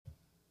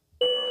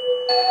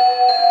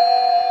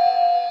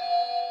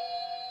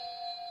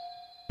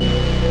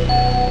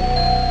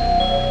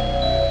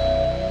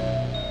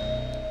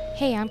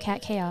Hey, I'm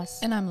Kat Chaos.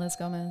 And I'm Liz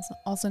Gomez,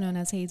 also known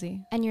as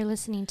Hazy. And you're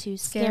listening to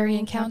Scary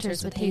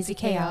Encounters with Hazy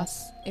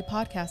Chaos, a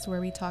podcast where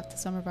we talk to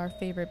some of our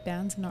favorite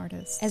bands and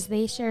artists as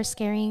they share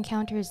scary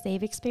encounters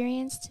they've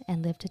experienced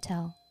and live to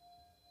tell.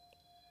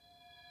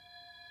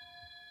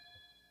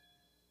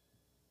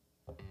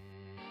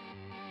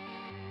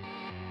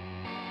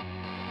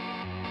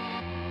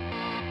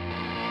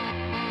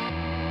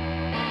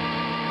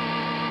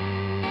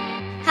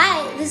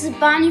 Hi, this is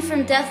Bonnie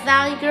from Death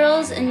Valley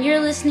Girls, and you're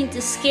listening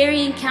to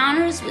Scary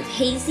Encounters with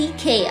Hazy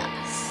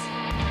Chaos.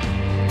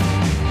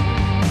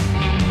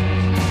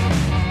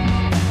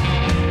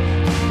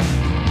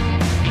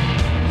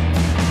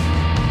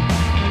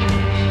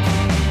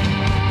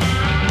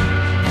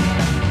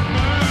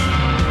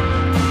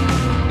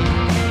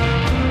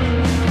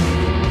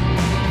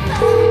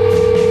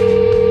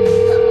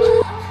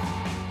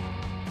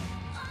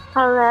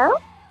 Hello?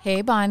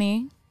 Hey,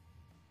 Bonnie.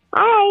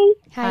 Hi.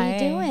 How Hi. you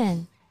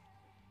doing?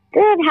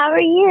 Good. How are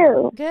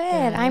you? Good.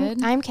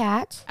 I'm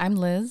Kat. I'm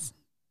Liz.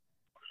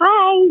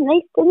 Hi.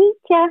 Nice to meet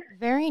you.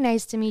 Very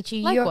nice to meet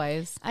you.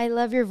 Likewise. I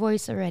love your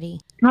voice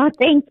already. Oh,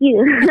 thank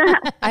you.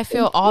 I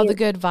feel all the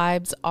good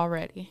vibes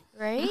already.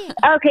 Right?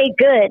 Okay,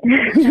 good.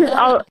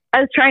 I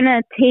was trying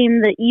to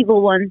tame the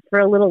evil ones for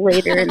a little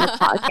later in the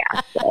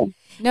podcast. So.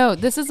 No,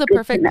 this is a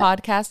perfect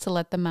podcast to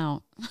let them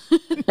out.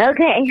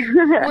 Okay.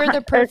 We're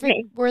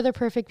the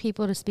perfect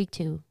people to speak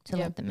to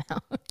let them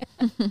out.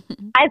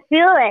 I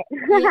feel it.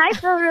 I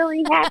feel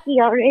really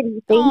happy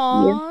already. Thank you.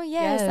 Oh,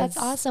 yes, Yes. that's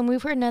awesome.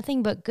 We've heard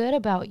nothing but good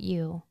about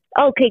you.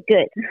 Okay,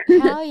 good.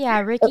 Hell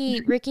yeah,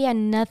 Ricky had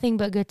nothing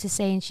but good to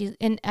say,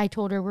 and I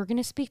told her we're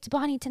gonna speak to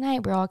Bonnie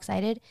tonight. We're all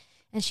excited,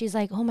 and she's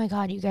like, "Oh my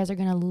God, you guys are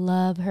gonna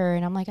love her,"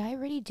 and I'm like, "I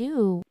already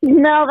do."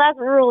 No, that's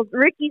rules.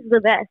 Ricky's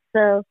the best.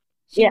 So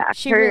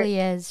She really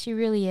is. She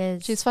really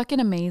is. She's fucking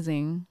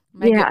amazing.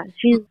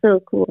 She's so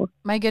cool.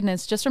 My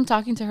goodness, just from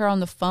talking to her on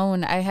the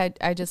phone,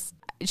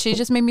 she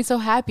just made me so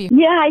happy.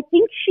 Yeah, I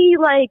think she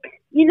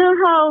you know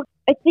how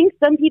I think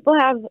some people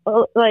have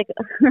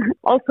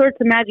all sorts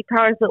of magic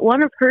powers, but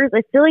one of hers,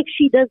 I feel like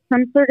she does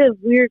some sort of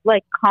weird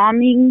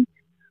calming,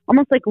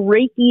 almost like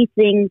Reiki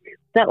thing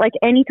that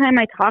anytime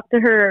I talk to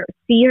her,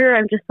 see her,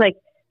 I'm just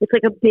it's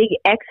like a big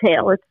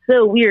exhale. It's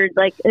so weird.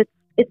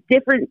 It's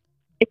different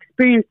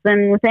experience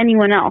than with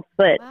anyone else,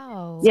 but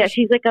wow. yeah,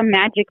 she's like a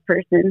magic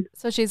person.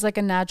 So she's like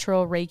a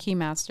natural Reiki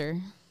master.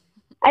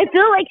 I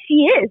feel like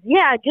she is.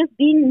 Yeah, just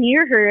being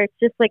near her, it's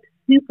just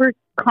super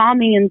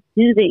calming and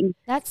soothing.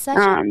 That's such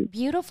a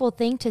beautiful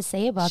thing to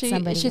say about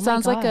somebody. She Oh my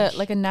sounds gosh.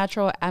 like a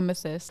natural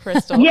amethyst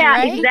crystal. Yeah,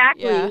 right?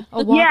 exactly. Yeah.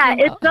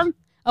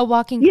 A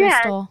walking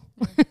crystal.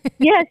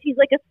 Yeah, she's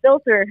like a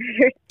filter.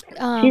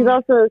 She's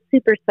also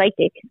super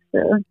psychic.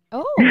 So.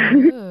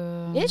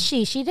 Oh, is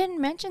she? She didn't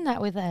mention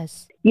that with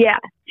us. Yeah,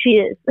 she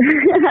is.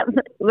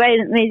 Right?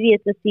 Maybe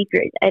it's a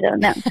secret. I don't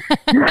know.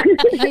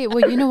 Hey,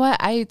 well, you know what?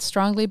 I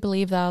strongly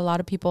believe that a lot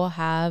of people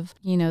have,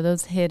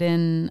 those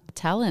hidden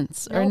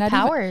talents or not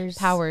powers.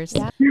 Powers.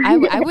 Yeah.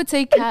 I would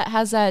say Kat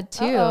has that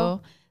too.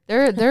 Uh-oh.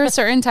 There are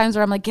certain times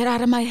where I'm like, get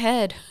out of my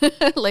head.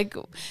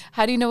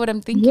 How do you know what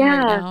I'm thinking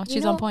right now?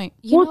 She's on point.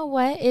 You know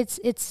what?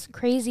 It's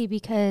crazy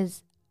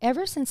because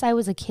ever since I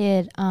was a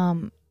kid,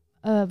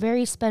 a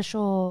very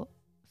special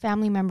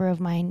family member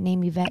of mine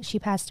named Yvette, she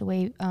passed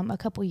away a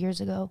couple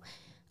years ago.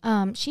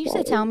 She used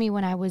to tell me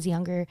when I was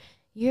younger,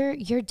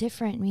 you're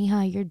different,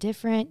 Mija. You're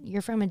different.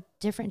 You're from a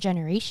different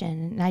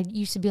generation. And I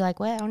used to be like,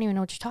 well, I don't even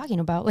know what you're talking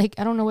about.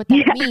 I don't know what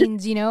that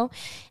means,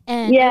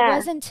 And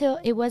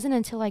it wasn't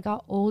until I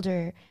got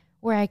older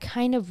where I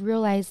kind of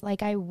realized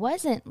I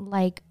wasn't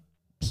like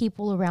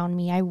people around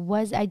me.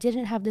 I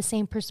didn't have the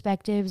same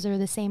perspectives or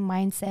the same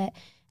mindset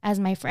as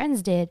my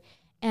friends did.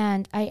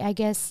 And I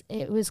guess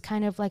it was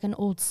kind of like an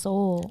old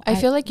soul. I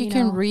feel like you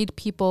can read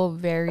people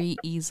very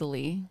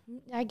easily.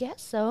 I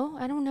guess so.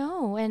 I don't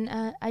know.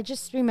 And I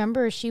just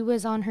remember she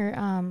was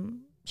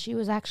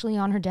actually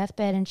on her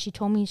deathbed, and she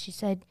told me, she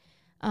said,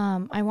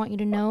 I want you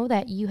to know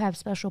that you have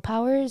special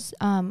powers.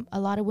 A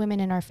lot of women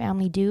in our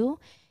family do.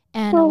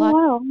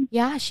 And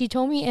yeah, she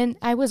told me, and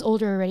I was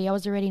older already. I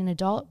was already an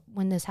adult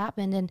when this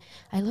happened. And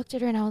I looked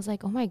at her and I was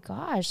like, oh my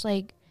gosh,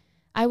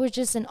 I was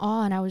just in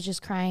awe, and I was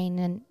just crying.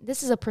 And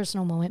this is a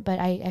personal moment, but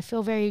I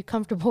feel very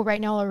comfortable right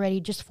now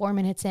already, just 4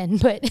 minutes in.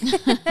 But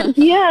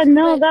yeah,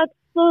 no, that's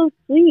so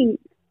sweet.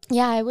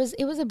 Yeah, it was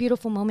a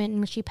beautiful moment.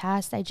 And when she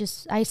passed,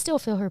 I still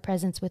feel her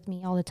presence with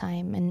me all the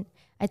time. And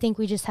I think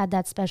we just had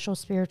that special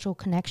spiritual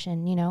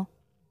connection,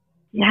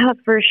 Yeah,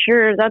 for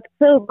sure. That's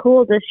so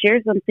cool to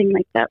share something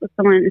like that with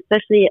someone,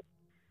 especially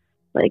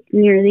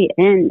near the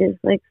end is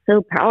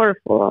so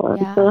powerful.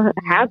 Yeah. I'm so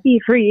happy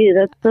for you.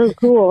 That's so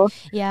cool.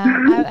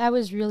 Yeah, I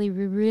was really,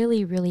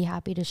 really, really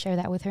happy to share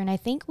that with her. And I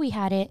think we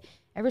had it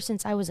ever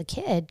since I was a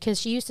kid, because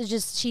she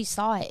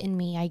saw it in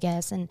me, I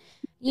guess. And,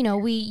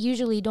 we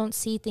usually don't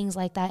see things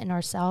like that in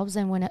ourselves.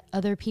 And when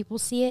other people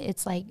see it,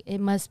 it's it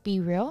must be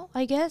real,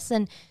 I guess.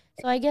 And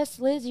so I guess,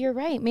 Liz, you're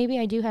right. Maybe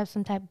I do have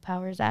some type of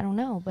powers. I don't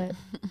know, but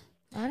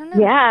I don't know.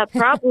 Yeah,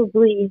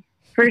 probably.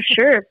 For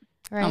sure.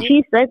 Right?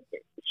 She said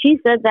she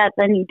said that,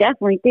 then you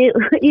definitely do,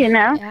 you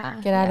know? Yeah.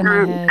 Get out of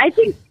my head. I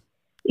think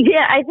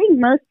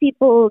most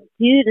people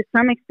do to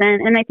some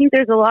extent. And I think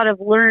there's a lot of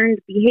learned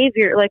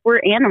behavior. Like, we're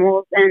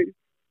animals, and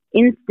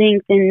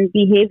instinct and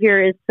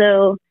behavior is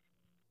so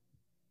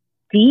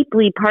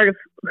deeply part of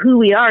who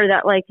we are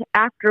that, like,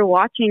 after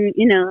watching,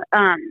 you know,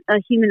 a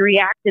human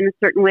react in a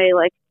certain way,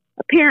 like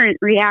a parent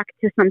react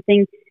to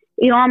something,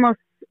 you almost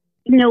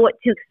know what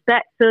to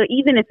expect. So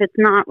even if it's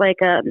not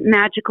like a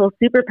magical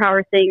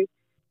superpower thing,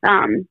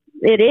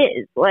 it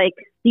is like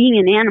being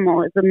an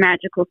animal is a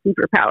magical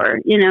superpower,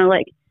 you know,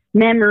 like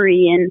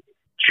memory and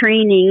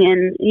training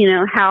and, you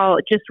know, how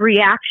just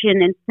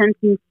reaction and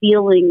sensing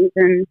feelings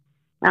and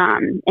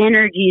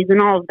energies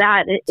and all of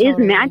that, it is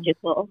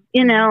magical,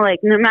 you know, like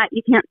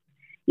you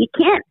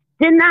can't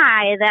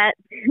deny that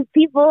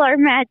people are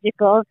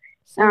magical.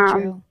 So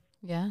true.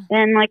 Yeah.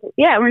 And like,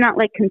 yeah, we're not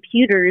like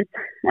computers,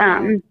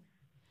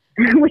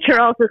 which are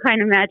also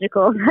kind of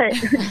magical,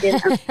 but you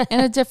know.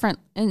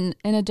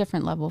 in a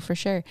different level for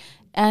sure.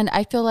 And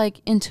I feel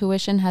like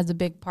intuition has a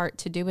big part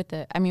to do with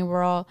it. I mean,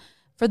 we're all,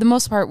 for the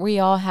most part, we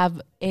all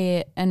have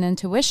an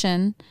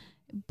intuition,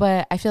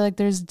 but I feel like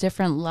there's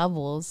different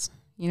levels.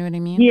 You know what I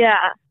mean?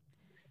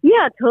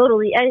 Yeah,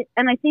 totally.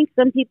 And I think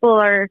some people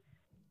are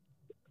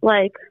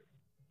like,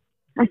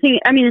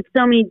 it's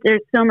so many,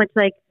 there's so much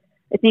like,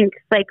 I think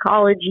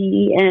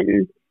psychology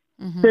and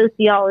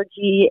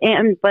sociology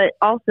but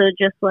also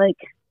just like,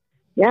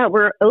 yeah,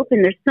 we're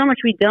open. There's so much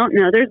we don't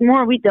know. There's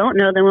more we don't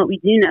know than what we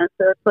do know.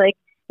 So it's like,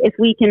 if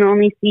we can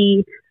only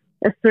see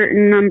a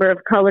certain number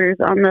of colors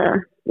on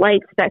the light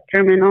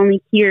spectrum and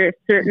only hear a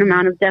certain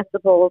amount of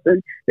decibels,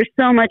 and there's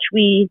so much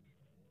we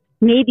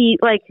maybe,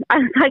 like, I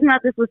was talking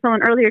about this with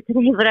someone earlier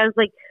today, but I was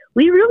like,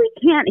 we really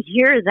can't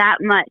hear that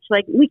much.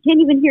 Like, we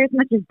can't even hear as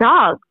much as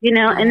dogs, you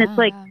know? And it's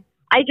like,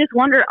 I just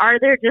wonder, are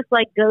there just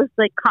like ghosts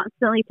like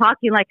constantly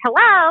talking like,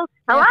 hello,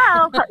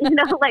 you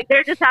know, like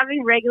they're just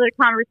having regular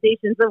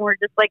conversations and we're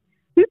just like,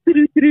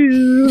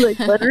 like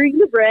buttering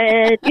the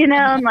bread, you know?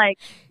 And like,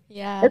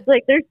 it's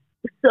like, there's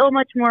so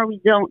much more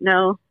we don't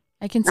know.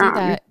 I can see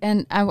that.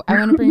 And I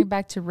want to bring it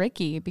back to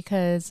Ricky,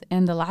 because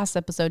in the last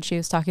episode, she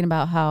was talking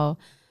about how,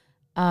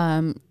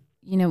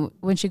 you know,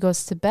 when she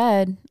goes to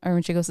bed or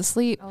when she goes to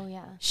sleep,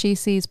 she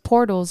sees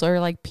portals or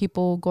like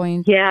people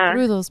going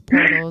through those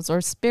portals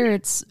or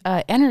spirits,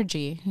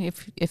 energy,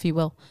 if you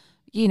will,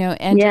 you know,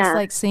 and just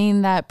like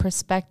seeing that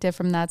perspective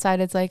from that side,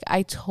 it's like,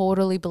 I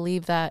totally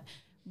believe that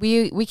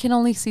we can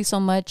only see so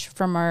much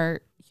from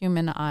our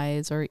human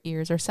eyes or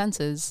ears or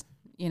senses,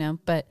 you know,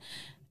 but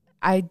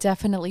I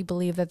definitely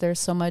believe that there's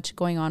so much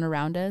going on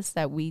around us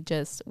that we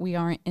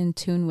aren't in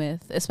tune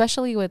with,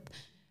 especially with,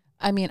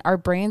 I mean, our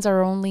brains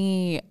are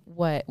only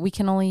we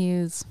can only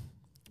use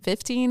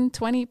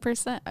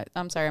 15-20%.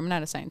 I'm sorry, I'm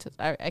not a scientist.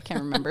 I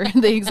can't remember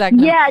the exact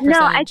percentage. No,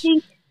 I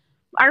think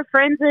our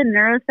friends in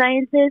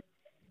neuroscientists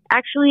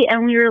actually,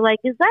 and we were like,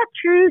 is that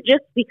true?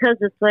 Just because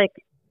it's like,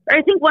 or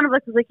I think one of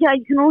us was like, yeah,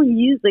 you can only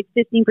use like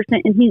 15%.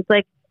 And he's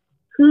like,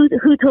 who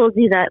told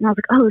you that? And I was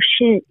like, oh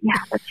shit.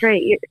 Yeah, that's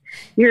right.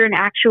 You're an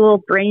actual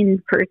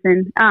brain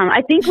person.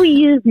 I think we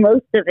use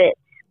most of it,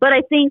 but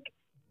I think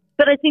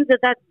that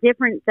that's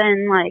different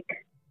than like,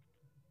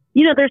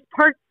 you know, there's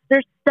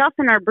stuff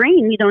in our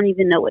brain we don't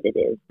even know what it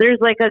is. There's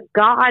like a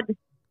God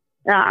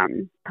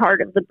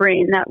part of the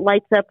brain that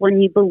lights up when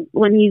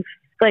you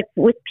like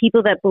with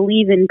people that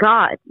believe in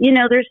God. You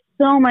know, there's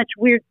so much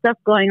weird stuff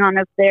going on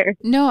up there.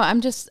 No,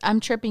 I'm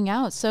tripping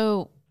out.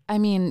 So, I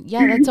mean,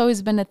 yeah, that's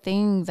always been a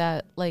thing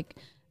that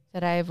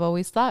I've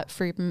always thought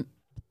for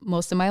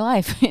most of my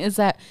life is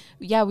that,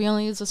 yeah, we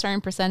only use a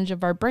certain percentage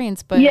of our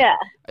brains, but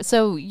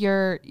so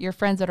your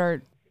friends that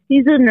are,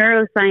 he's a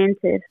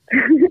neuroscientist.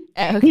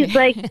 Okay. He's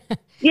like,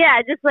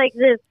 yeah, just like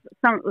this,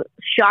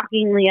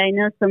 shockingly, I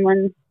know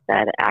someone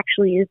that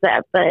actually is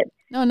that, but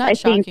no, not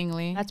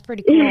shockingly. That's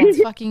pretty cool.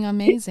 That's fucking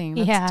amazing.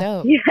 That's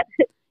dope. Yeah.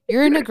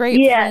 You're in a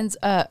great friends,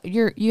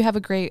 you have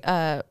a great,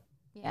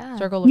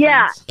 circle of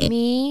friends.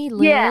 Me,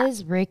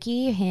 Liz,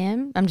 Ricky,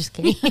 him. I'm just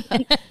kidding.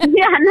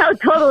 No,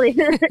 totally.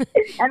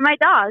 And my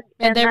dog.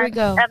 And there we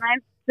go. And I'm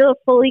still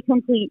fully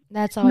complete.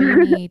 That's all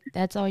you need.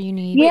 That's all you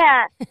need.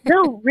 Yeah.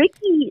 No,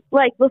 Ricky,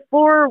 like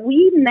before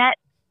we met,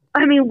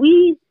 I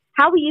mean,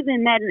 how we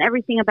even met and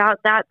everything about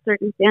that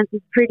circumstance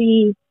is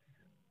pretty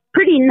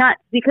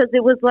nuts, because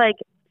it was like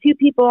two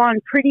people on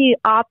pretty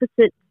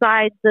opposite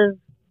sides of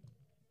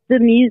the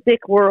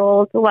music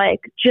world, like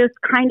just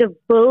kind of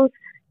both.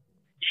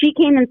 She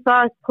came and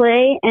saw us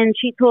play, and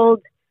she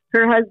told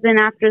her husband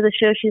after the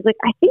show, she's like,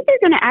 I think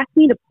they're going to ask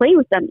me to play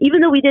with them,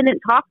 even though we didn't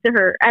talk to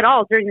her at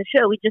all during the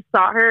show. We just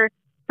saw her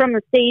from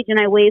the stage, and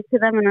I waved to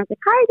them, and I was like,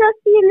 hi,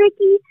 Dusty and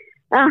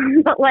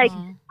Ricky. But like,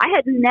 I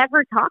had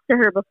never talked to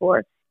her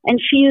before, and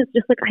she was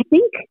just like, I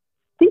think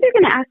they're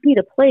going to ask me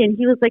to play. And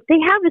he was like, they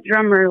have a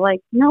drummer,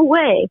 like, no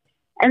way.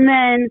 And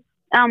then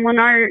when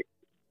our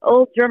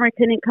old drummer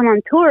couldn't come on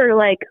tour,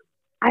 like,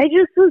 I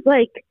just was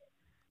like,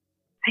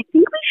 I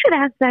think we should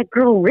ask that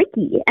girl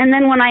Ricky. And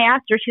then when I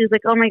asked her, she was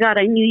like, oh my God,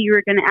 I knew you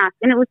were going to ask.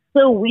 And it was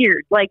so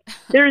weird. Like,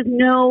 there's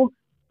no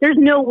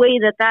way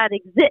that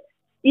exists.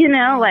 you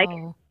know, like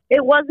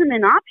it wasn't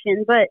an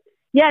option. But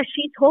yeah,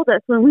 she told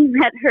us when we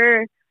met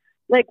her,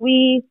 like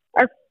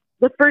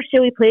the first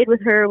show we played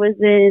with her was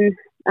in,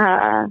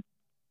 I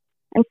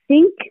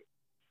think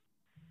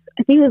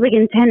it was like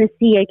in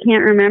Tennessee. I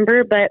can't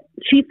remember, but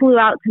she flew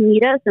out to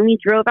meet us and we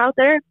drove out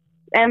there.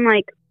 And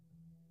like,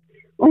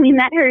 when we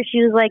met her,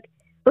 she was like,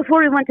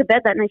 before we went to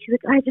bed that night, she's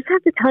like, I just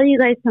have to tell you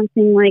guys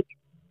something. Like,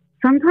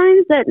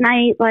 sometimes at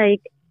night,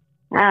 like,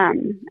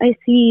 I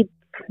see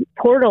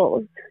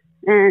portals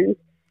and,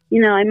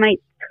 you know, I might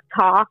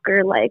talk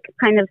or like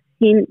kind of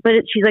see, but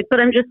she's like, but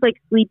I'm just like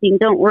sleeping.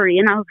 Don't worry.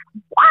 And I was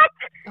like, what?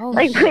 Oh,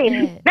 like,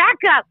 wait, back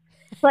up.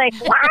 Like,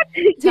 what?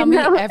 Tell me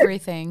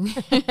everything.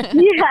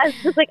 Yeah.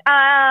 It's just like,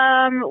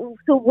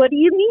 so what do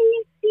you mean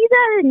you see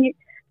that? And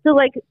so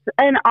like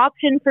an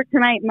option for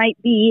tonight might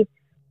be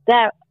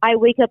that I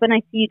wake up and I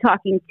see you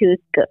talking to a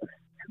ghost.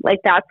 Like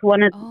that's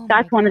one of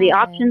the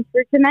options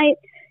for tonight.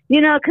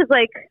 You know, because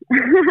like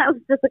I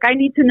was just like, I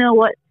need to know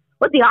what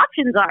the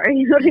options are.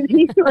 You know what I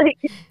mean? Like,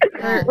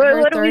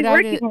 what are we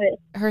working with?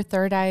 Her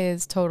third eye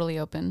is totally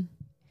open.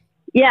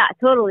 Yeah,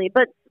 totally.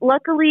 But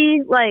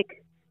luckily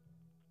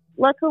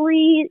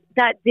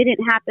that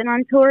didn't happen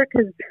on tour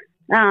because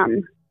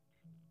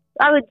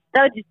that would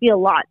just be a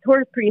lot.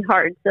 Tour is pretty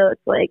hard, so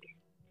it's like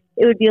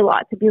it would be a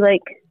lot to be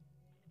like,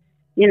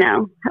 you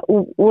know,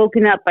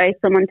 woken up by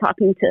someone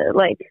talking to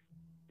like,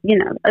 you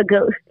know, a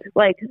ghost.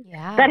 Like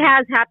that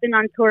has happened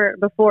on tour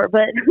before,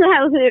 but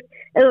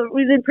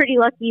we've been pretty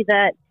lucky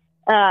that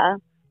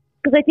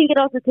because I think it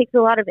also takes a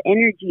lot of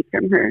energy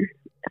from her,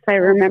 if I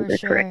remember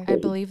correctly. I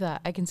believe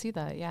that. I can see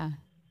that. Yeah.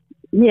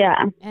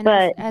 Yeah, and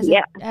but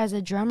as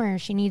a drummer,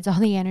 she needs all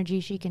the energy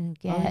she can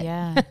get. Oh,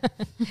 yeah.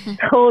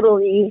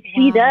 Totally,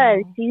 she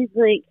does.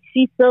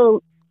 She's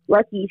so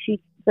lucky. She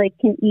like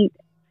can eat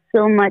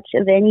so much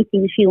of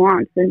anything she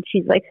wants, and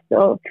she's like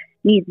still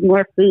needs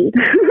more food.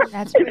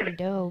 That's pretty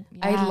dope.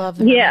 Yeah. I love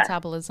her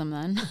metabolism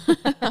then.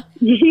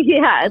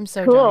 Yeah, I'm it's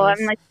so cool. jealous.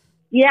 I'm like,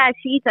 yeah,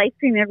 she eats ice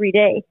cream every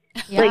day.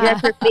 Yeah. Like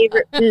that's her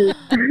favorite food.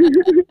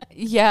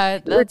 Yeah,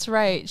 that's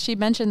right. She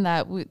mentioned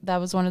that. That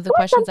was one of the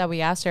questions that we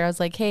asked her. I was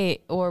like, hey,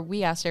 or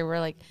we asked her, we're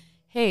like,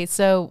 hey,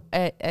 so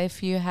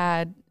if you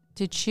had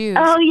to choose.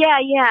 Oh,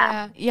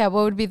 yeah. Yeah,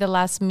 what would be the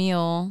last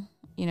meal,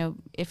 you know,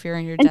 if you're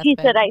in your and deathbed? she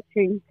said ice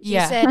cream. She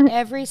said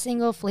every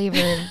single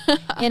flavor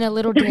in a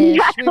little dish.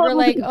 Yeah, we were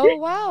like, oh,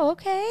 wow,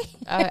 okay.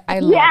 I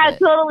love it.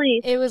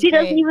 Totally. It was she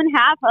great. doesn't even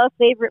have a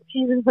favorite.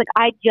 She's just like,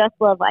 I just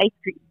love ice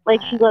cream.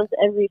 Like she loves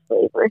every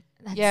flavor.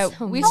 That's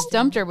so we nice.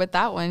 stumped her with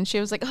that one. She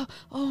was like,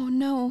 oh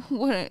no,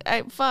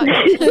 fuck.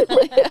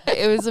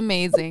 It was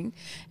amazing.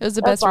 It was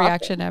the best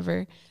reaction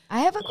ever. I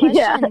have a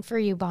question for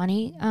you,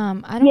 Bonnie. I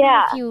don't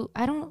know if you,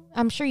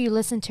 I'm sure you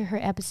listened to her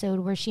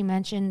episode where she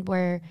mentioned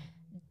where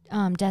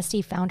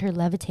Dusty found her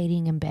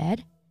levitating in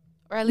bed.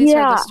 Or at least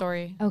heard the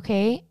story.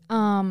 Okay.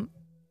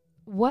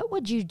 What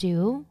would you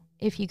do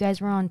if you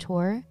guys were on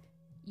tour?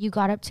 You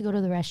got up to go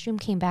to the restroom,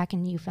 came back,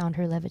 and you found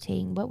her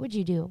levitating. What would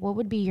you do? What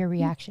would be your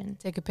reaction?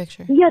 Take a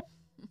picture. Yeah,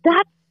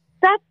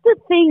 that's the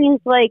thing is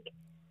like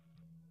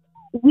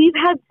we've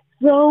had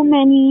so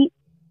many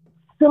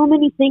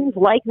things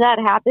like that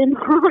happen.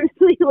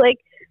 Honestly, like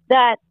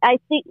that. I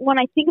think when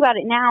I think about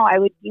it now, I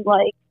would be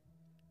like,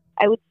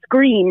 I would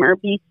scream or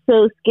be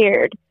so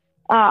scared.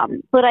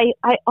 But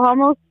I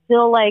almost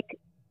feel like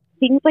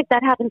things like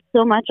that happen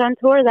so much on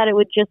tour that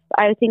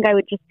I think I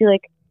would just be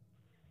like,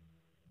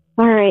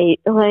 all right,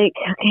 like,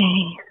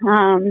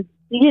 okay.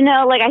 You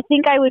know, like I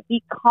think I would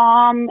be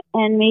calm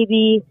and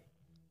maybe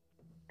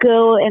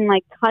go and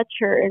like touch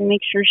her and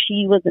make sure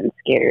she wasn't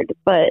scared.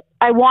 But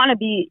I want to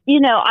be,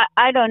 you know,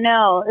 I don't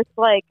know. It's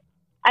like,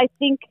 I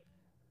think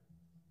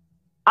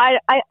I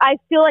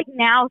feel like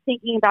now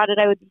thinking about it,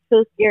 I would be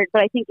so scared,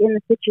 but I think in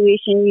the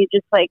situation, you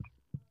just like,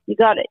 you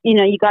got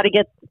to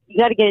get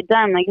it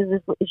done. Like,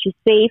 is she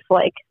safe?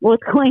 Like,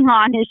 what's going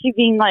on? Is she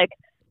being like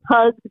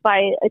hugged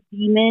by a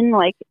demon,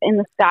 like in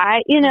the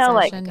sky? You know,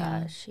 Possession,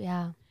 like, gosh,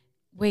 yeah.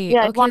 Wait,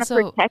 yeah, I want to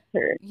protect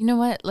her. You know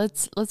what?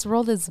 Let's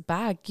roll this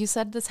back. You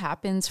said this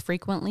happens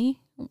frequently,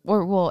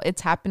 or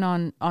it's happened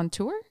on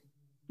tour?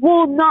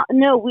 Well,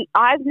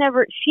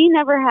 she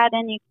never had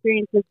any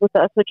experiences with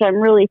us, which I'm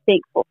really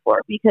thankful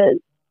for because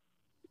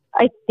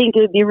I think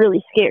it would be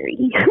really scary,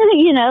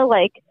 you know,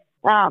 like,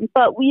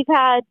 but we've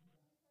had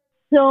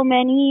so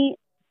many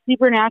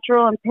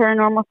supernatural and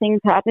paranormal things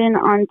happen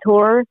on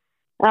tour,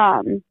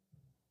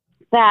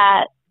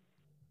 that,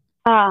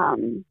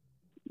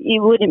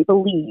 you wouldn't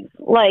believe.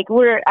 Like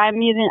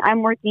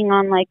I'm working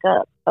on like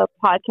a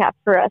podcast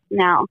for us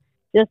now,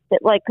 just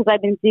that, like, cause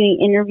I've been doing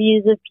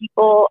interviews with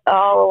people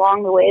all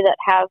along the way that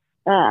have,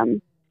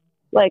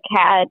 like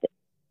had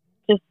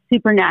just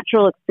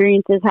supernatural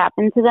experiences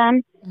happen to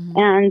them. Mm-hmm.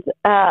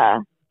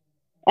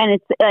 And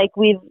it's like,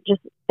 we've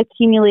just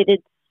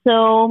accumulated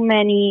so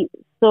many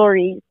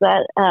stories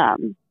that,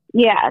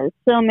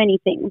 so many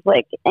things,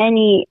 like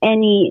any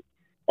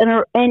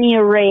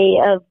array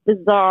of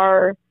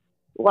bizarre,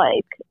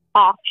 like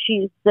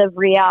offshoots of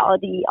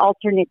reality,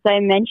 alternate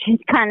dimensions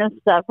kind of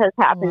stuff has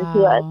happened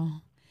to us.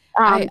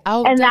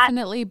 I'll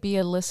definitely be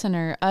a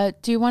listener.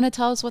 Do you want to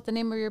tell us what the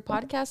name of your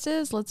podcast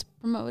is? Let's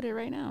promote it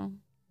right now.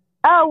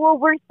 Oh, well,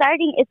 we're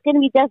starting. It's going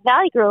to be Death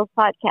Valley Girls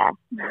podcast.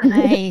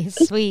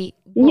 Nice, sweet.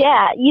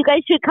 Yeah, you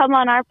guys should come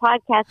on our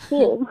podcast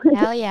too.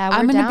 Hell yeah,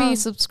 I'm going to be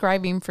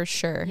subscribing for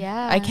sure.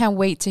 Yeah. I can't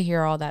wait to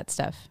hear all that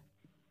stuff.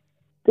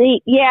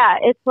 Yeah,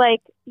 it's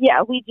like,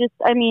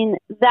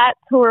 that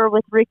tour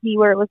with Ricky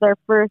where it was our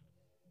first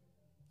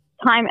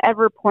time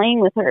ever playing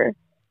with her,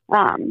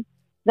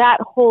 that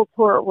whole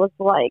tour was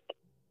like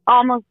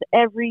almost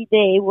every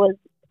day was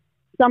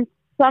some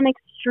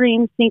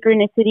extreme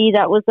synchronicity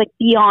that was like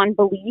beyond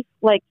belief.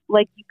 Like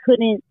you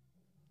couldn't,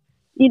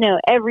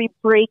 every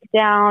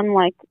breakdown,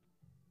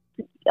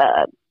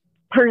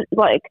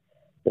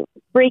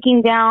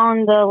 breaking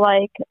down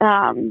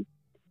the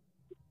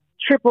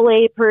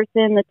AAA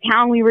person, the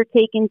town we were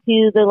taken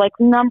to, the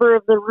number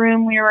of the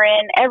room we were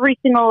in, every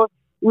single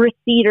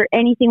receipt or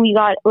anything we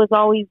got was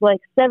always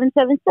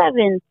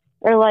 777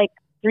 or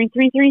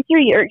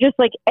 3333 or just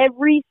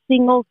every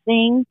single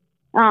thing.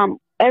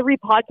 Every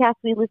podcast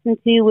we listened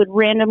to would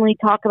randomly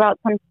talk about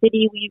some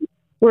city we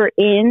were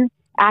in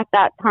at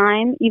that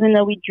time, even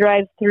though we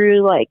drive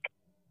through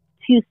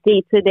 2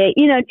 states a day.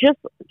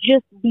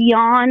 Just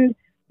beyond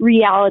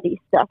reality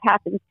stuff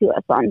happens to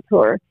us on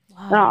tour.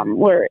 Wow.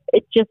 Where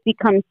it just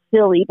becomes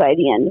silly by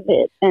the end of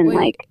it.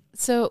 And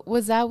so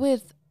was that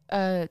with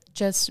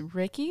just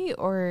Ricky,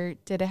 or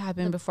did it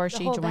happen before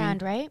she whole joined?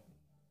 Band, right?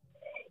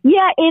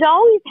 Yeah, it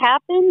always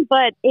happened,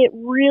 but it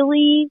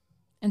really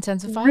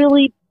intensified.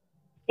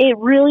 It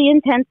really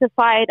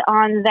intensified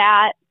on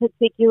that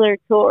particular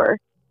tour.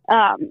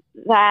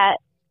 That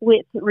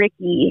with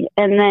Ricky,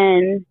 and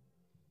then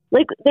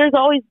there's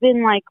always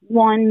been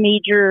one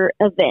major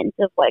event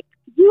of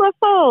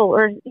UFO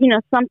or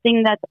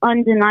something that's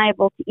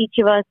undeniable to each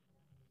of us.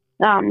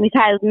 We've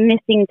had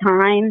missing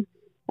time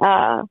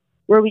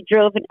where we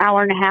drove an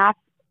hour and a half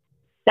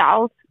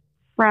south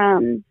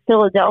from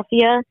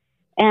Philadelphia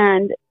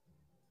and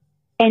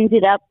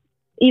ended up,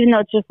 even though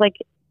it's just the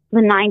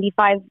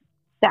 95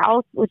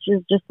 south, which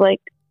is just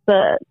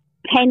the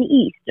 10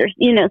 east or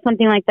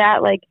something like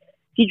that.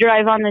 If you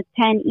drive on the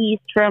 10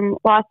 east from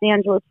Los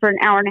Angeles for an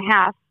hour and a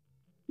half,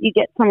 you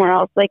get somewhere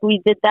else.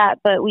 We did that,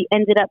 but we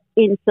ended up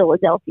in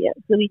Philadelphia.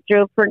 So we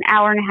drove for an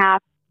hour and a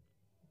half.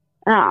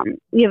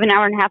 We have an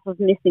hour and a half of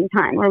missing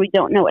time where we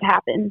don't know what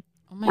happened.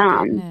 Oh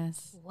my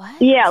goodness.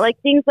 What? Yeah,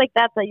 things like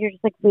that you're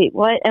just wait,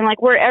 what? And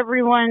where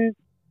everyone,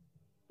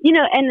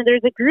 and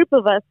there's a group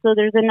of us, so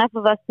there's enough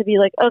of us to be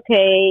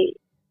okay,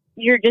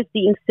 you're just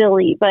being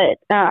silly. But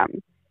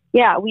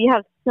yeah, we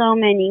have so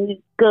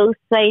many ghost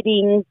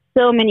sightings,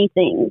 so many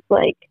things.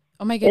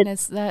 Oh my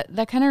goodness,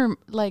 that kind of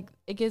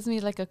it gives me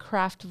a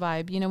craft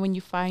vibe. When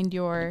you find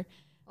your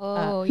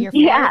your fourth.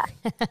 Yeah.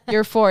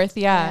 Your fourth,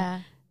 yeah.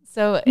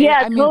 So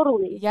yeah,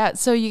 totally. Yeah,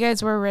 so you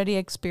guys were already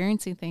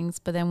experiencing things,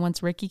 but then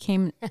once Ricky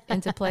came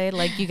into play,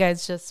 you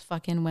guys just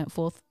fucking went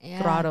full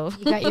throttle.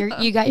 You got your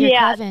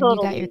coven.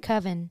 Totally. You got your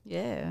coven.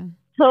 Yeah.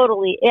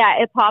 Totally.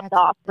 Yeah, it popped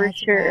off for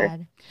sure.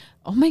 Bad.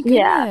 Oh my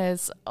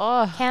goodness. Yeah.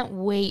 Oh, can't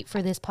wait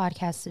for this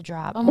podcast to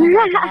drop. Oh my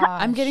God.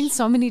 I'm getting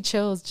so many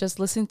chills just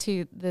listening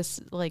to this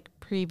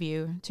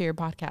preview to your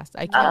podcast.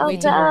 I can't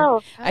wait to hear.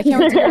 I can't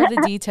wait to hear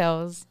the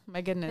details.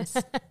 My goodness.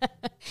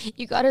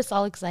 You got us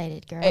all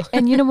excited, girl.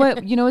 And you know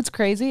what? You know what's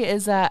crazy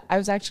is that I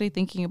was actually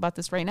thinking about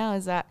this right now.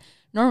 Is that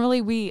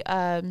normally we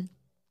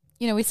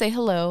we say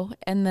hello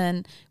and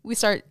then we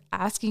start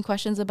asking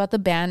questions about the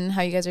band and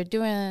how you guys are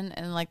doing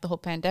and the whole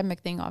pandemic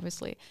thing,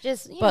 obviously.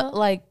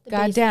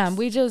 Goddamn,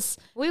 we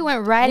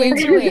went right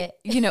into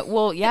it.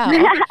 Well,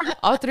 yeah,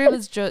 all three of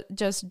us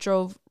just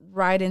drove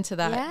right into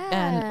that. Yeah.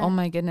 And oh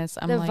my goodness,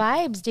 the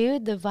vibes,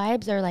 dude. The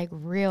vibes are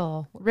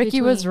real.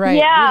 Ricky was right.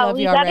 Yeah,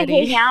 we gotta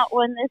hang out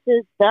when this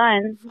is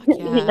done.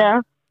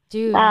 Yeah.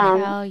 Dude,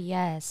 hell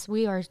yes,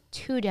 we are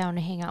too down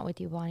to hang out with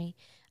you, Bonnie.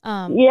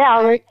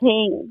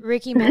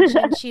 Ricky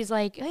mentioned she's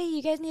hey,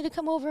 you guys need to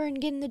come over and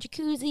get in the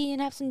jacuzzi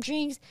and have some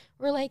drinks.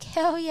 We're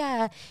hell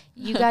yeah,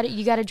 you got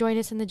to join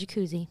us in the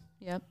jacuzzi.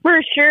 Yep, for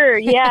sure.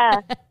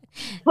 Yeah,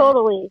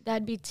 totally.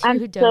 That'd be too I'm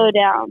dope. So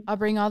down. I'll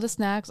bring all the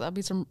snacks. I'll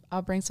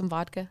bring some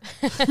vodka.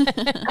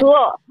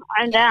 Cool.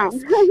 I'm down.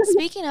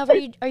 Speaking of,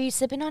 are you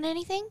sipping on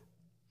anything?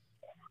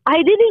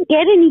 I didn't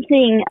get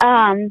anything.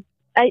 I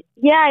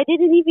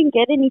didn't even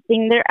get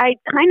anything there.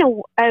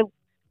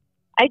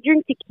 I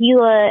drink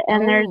tequila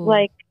and there's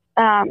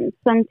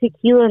some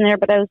tequila in there,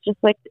 but I was just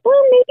well,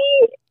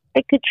 maybe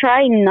I could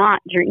try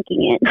not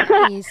drinking it.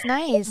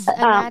 Nice.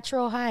 A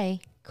natural high.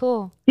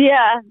 Cool.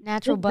 Yeah.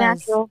 Natural buzz.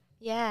 Natural.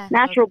 Yeah.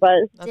 Natural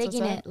buzz.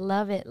 Digging it.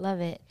 Love it. Love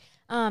it.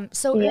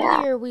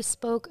 Earlier we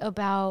spoke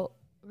about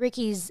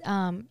Ricky's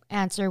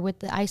answer with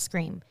the ice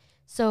cream.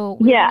 So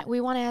we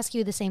want to ask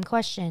you the same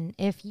question.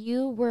 If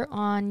you were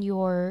on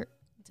your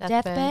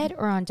deathbed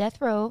or on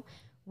death row,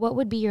 what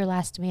would be your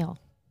last meal?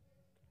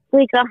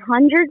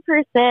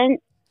 100%,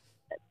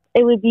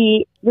 it would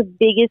be the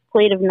biggest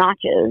plate of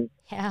nachos.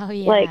 Hell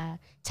yeah.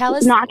 Tell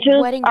us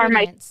nachos what are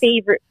my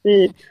favorite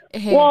food.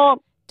 Hey,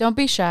 well, don't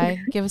be shy.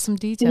 Give us some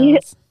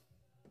details.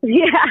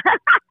 Yeah.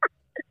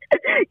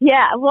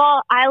 Yeah,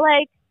 well, I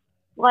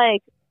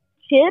like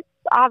chips.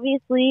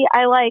 Obviously,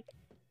 I like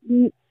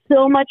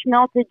so much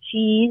melted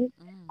cheese.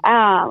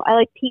 I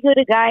like pico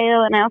de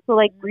gallo, and I also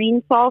like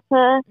green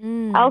salsa.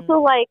 I also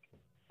like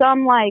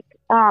some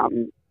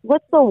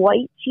what's the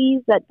white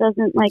cheese that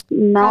doesn't like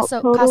melt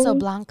totally? Caso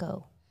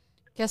Blanco.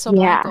 Queso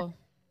Blanco.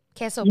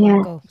 Queso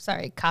Blanco.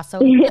 Sorry,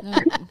 Caso.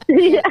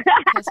 Yeah.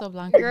 Queso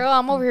Blanco. Girl,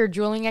 I'm over here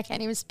drooling. I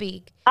can't even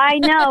speak. I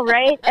know,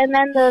 right? And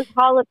then those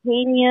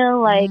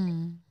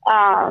jalapeno,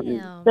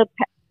 the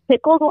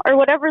pickled or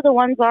whatever the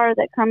ones are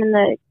that come in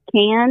the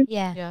can.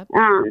 Yeah. Yep.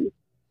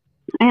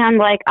 And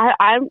like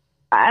I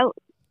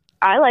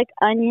like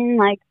onion,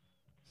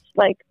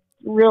 like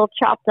real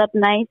chopped up,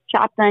 nice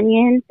chopped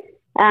onion.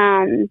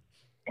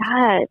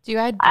 God, do you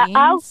add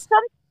beans?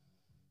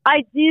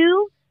 I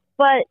do,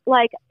 but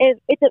like if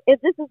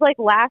this is like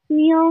last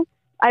meal,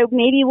 I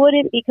maybe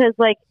wouldn't because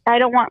like I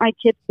don't want my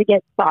chips to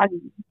get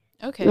soggy.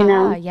 Okay. You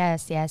know?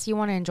 Yes. You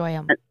want to enjoy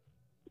them.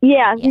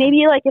 Yeah,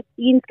 maybe like if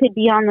beans could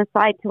be on the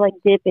side to like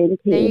dip into.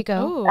 There you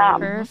go. Ooh,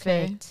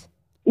 perfect.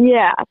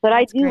 Yeah, but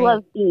That's I do great.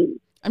 love beans.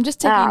 I'm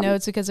just taking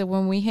notes because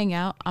when we hang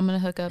out, I'm going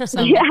to hook up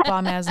some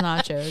bomb ass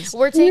nachos.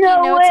 We're taking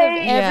notes of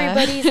way.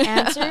 everybody's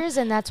answers,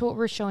 and that's what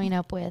we're showing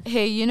up with.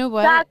 Hey, you know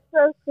what? That's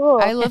so cool.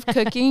 I love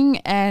cooking,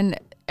 and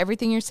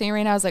everything you're saying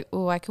right now is like,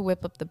 oh, I could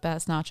whip up the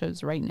best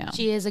nachos right now.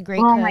 She is a great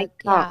Oh cook. my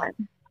God.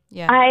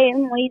 Yeah.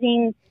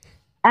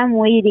 I'm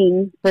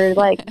waiting for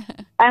like,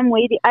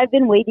 I've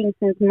been waiting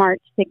since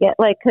March to get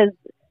like, cause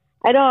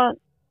I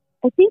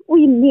think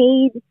we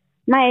made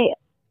my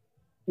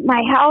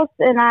house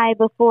and I,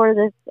 before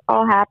this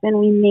all happened,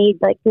 we made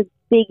like the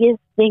biggest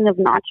thing of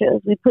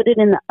nachos. We put it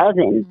in the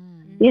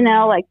oven, you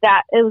know, like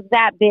that. It was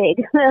that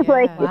big.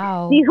 Like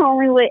Wow. the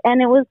only way,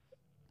 and it was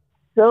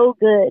so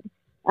good.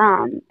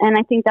 And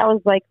I think that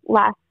was like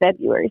last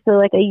February. So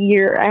like a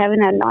year. I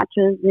haven't had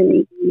nachos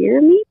in a year,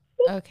 maybe.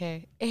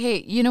 Okay.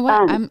 Hey, you know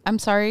what? I'm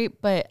sorry,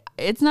 but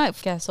it's not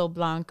queso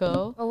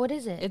blanco. Oh, what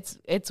is it?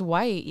 It's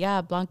white.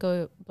 Yeah,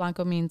 blanco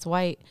means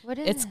white. What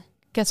is It's it?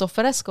 queso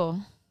fresco.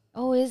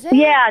 Oh, is it?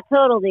 Yeah,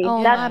 totally.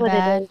 Oh, That's my what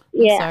bad. it is.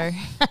 Yeah. Sorry.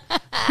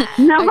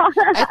 No.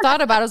 I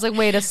thought about it. I was like,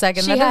 wait a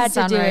second. She That had doesn't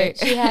sound to do right. it.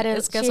 She had to.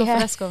 It's queso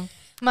fresco.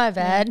 My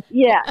bad.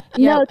 Yeah.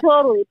 Yeah. No,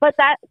 totally. But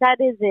that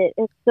is it.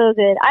 It's so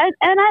good. I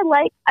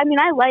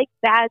like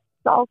bad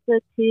salsa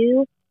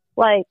too.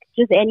 Like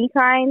just any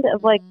kind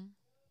of like,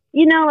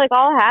 you know, like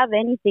I'll have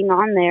anything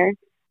on there.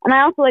 And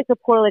I also like to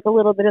pour like a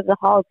little bit of the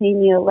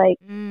jalapeno like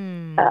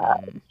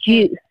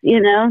juice, you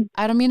know.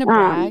 I don't mean to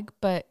brag,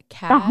 but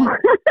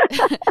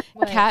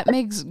Kat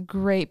makes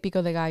great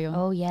pico de gallo.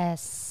 Oh,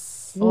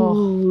 yes.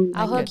 Oh,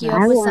 I'll my hook you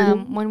goodness. up with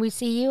some. When we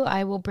see you,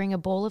 I will bring a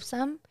bowl of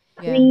some.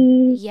 Yeah.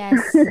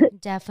 Yes,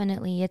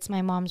 definitely. It's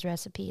my mom's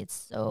recipe. It's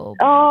so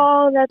good.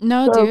 Oh, that's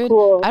No, so dude.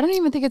 cool. I don't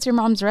even think it's your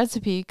mom's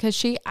recipe because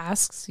she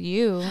asks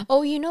you.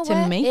 Oh, you know to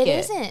what? make It it,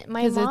 isn't.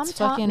 My 'cause mom it's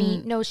taught me.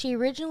 fucking- No, she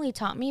originally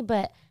taught me,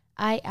 but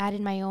I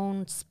added my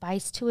own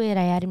spice to it.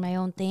 I added my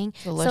own thing.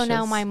 So now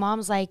Delicious. my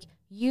mom's like,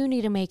 you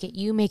need to make it.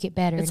 You make it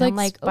better. It's and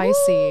like I'm like,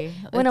 spicy. "Ooh."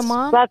 When a It's-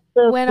 mom That's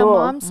so when cool.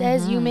 a mom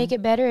says you make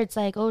it better, it's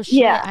like, oh shit,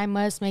 Yeah. I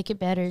must make it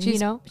better. She's, you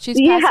know?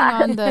 she's passing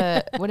on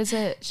the, what is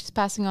it? She's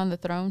passing on the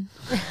throne.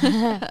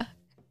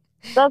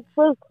 That's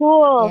so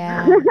cool.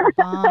 Yeah.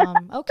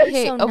 Okay,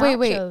 Hey, so wait.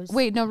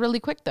 nachos. No, really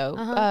quick though.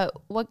 Uh-huh.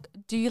 What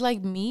do you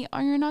like meat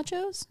on your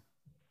nachos?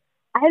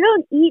 I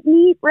don't eat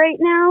meat right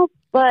now,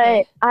 but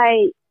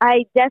Okay.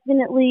 I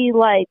definitely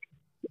like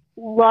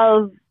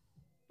love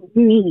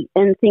meat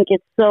and think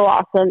it's so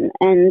awesome,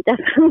 and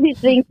definitely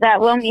think that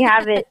when we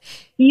have it,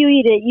 you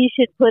eat it, you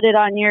should put it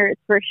on yours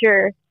for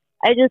sure.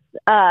 I just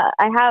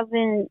I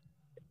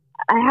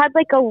had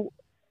like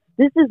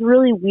this is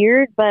really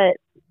weird, but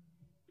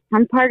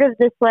I'm part of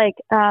this like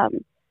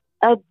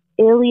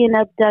alien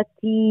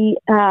abductee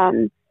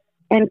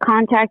and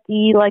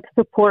contactee like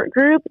support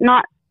group.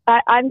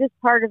 I'm just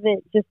part of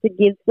it just to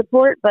give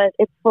support, but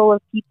it's full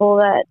of people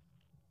that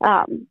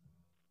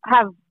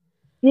have,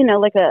 you know,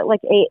 like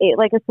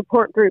a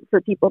support group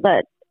for people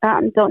that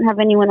don't have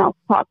anyone else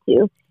to talk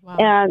to. Wow.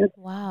 And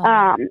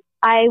Wow.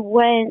 I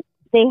went.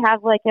 They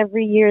have like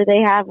every year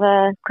they have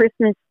a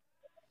Christmas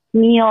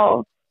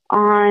meal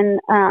on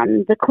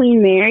the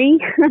Queen Mary,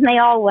 and they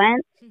all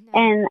went.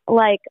 And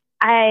like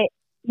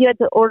you had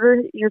to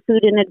order your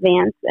food in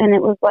advance, and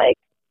it was like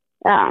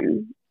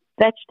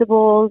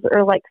vegetables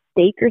or like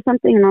steak or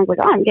something. And I was like,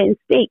 oh, I'm getting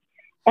steak.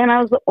 And I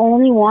was the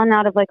only one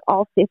out of like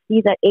all 50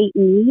 that ate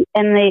meat.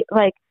 And they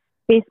like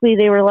basically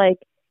they were like,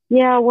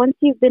 yeah, once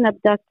you've been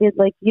abducted,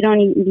 like you don't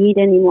eat meat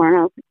anymore. And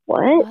I was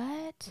like,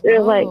 what?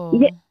 They're like,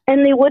 yeah.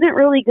 And they wouldn't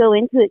really go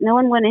into it. No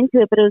one went into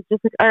it, but it was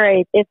just like, all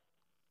right, if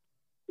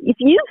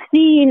you've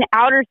seen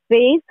outer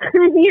space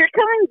and you're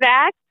coming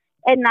back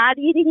and not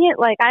eating it,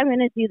 like I'm going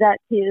to do that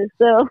too.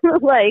 So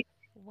like,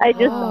 I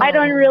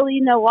don't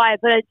really know why,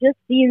 but it just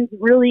seems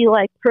really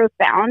like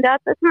profound at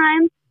the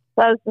time.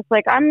 So I was just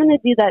like, I'm going to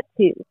do that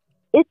too.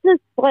 It's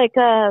just like,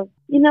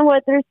 you know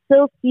what? There's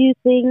so few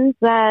things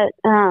that,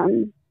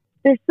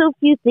 there's so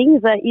few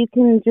things that you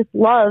can just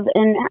love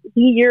and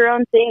be your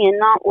own thing and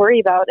not worry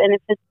about. And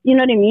if it's, you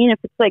know what I mean? If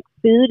it's like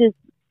food is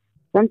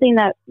something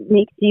that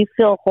makes you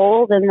feel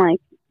whole, then like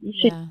you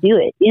should do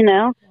it, you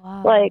know?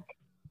 Wow. Like,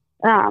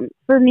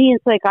 for me,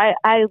 it's like,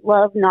 I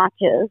love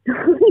nachos,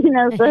 you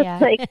know, so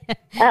it's like,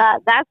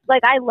 that's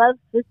like, I love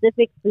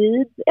specific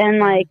foods and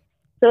like,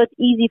 so it's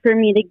easy for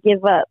me to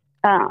give up,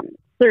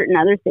 certain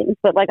other things,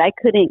 but like I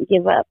couldn't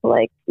give up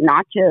like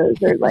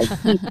nachos or like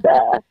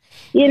pizza,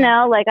 you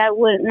know, like I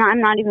wouldn't,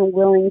 I'm not even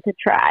willing to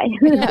try.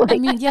 Yeah, like, I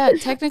mean,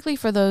 technically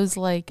for those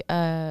like,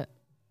 what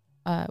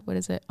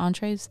is it?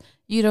 Entrees,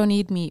 you don't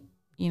need meat,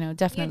 you know,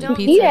 definitely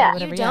pizza or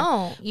whatever.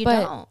 You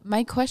don't.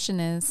 My question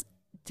is,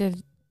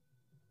 did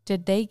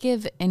they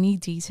give any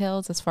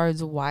details as far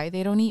as why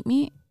they don't eat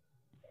meat?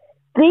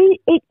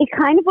 It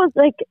kind of was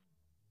like,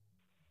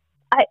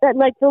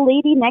 like the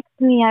lady next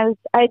to me,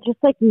 I just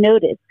like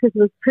noticed because it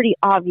was pretty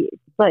obvious,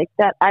 like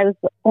that I was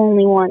the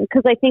only one.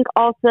 Because I think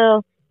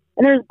also,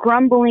 and there's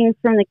grumbling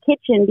from the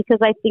kitchen because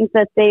I think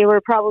that they were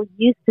probably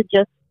used to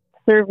just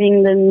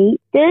serving the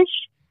meat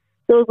dish.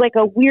 So it was like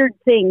a weird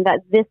thing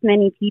that this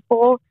many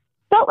people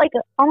felt like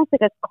almost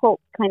like a cult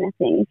kind of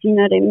thing, if you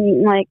know what I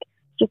mean. Like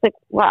just like,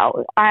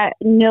 wow,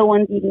 no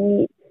one's eating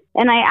meat.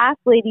 And I asked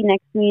the lady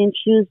next to me, and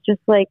she was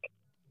just like,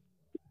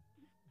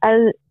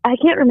 I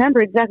can't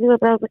remember exactly what,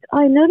 but I was like,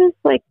 oh, I noticed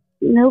like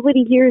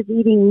nobody here is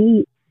eating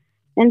meat.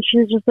 And she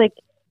was just like,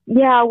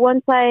 yeah,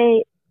 once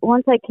I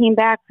came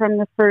back from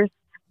the first,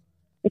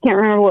 I can't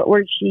remember what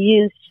word she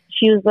used.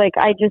 She was like,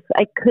 I took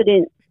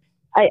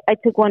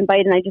one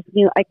bite and I just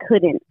knew I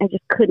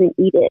just couldn't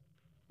eat it.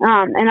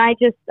 And I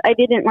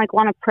didn't like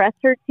want to press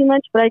her too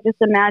much, but I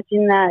just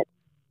imagine that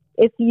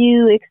if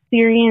your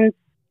experience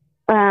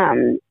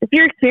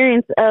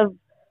of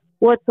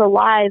what's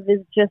alive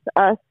is just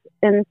us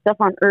and stuff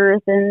on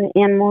earth and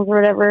animals or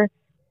whatever,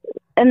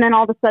 and then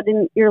all of a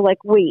sudden you're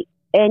like, wait,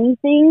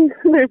 anything?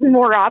 There's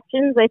more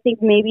options. I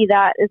think maybe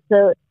that is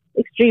the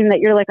extreme that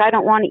you're like, I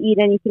don't want to eat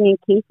anything in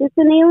case it's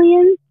an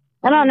alien.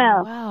 I don't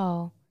know.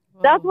 Wow.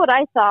 That's what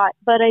I thought,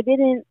 but I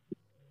didn't.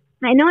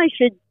 I know I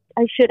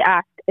should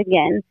ask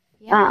again.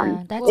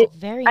 Yeah, that's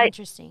very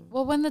interesting.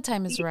 Well, when the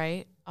time is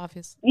right,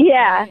 obviously.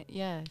 Yeah. Right?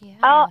 Yeah.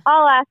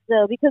 I'll ask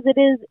though, because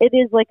it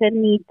is like a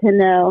need to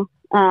know.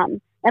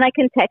 And I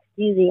can text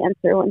you the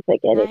answer once I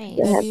get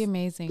it. That'd be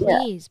amazing.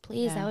 Please.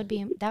 Yeah.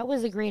 That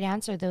was a great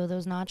answer though.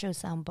 Those nachos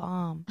sound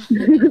bomb.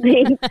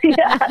 Thanks.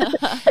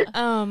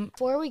 Yeah.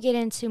 Before we get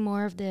into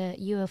more of the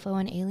UFO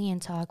and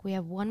alien talk, we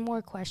have one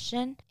more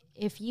question.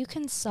 If you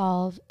can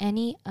solve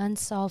any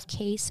unsolved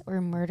case or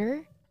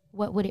murder,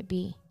 what would it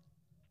be?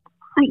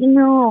 I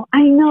know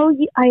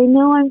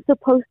I'm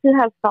supposed to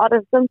have thought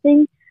of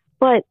something,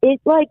 but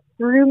it like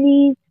threw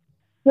me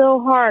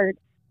so hard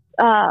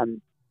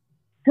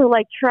to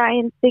like try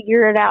and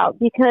figure it out,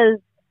 because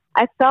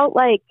I felt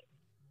like,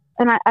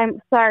 and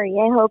I'm sorry,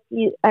 I hope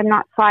I'm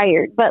not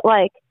fired, but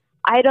like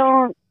I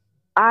don't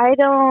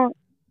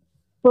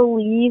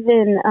believe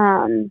in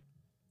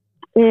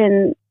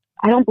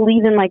I don't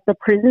believe in like the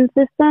prison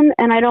system,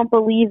 and I don't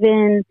believe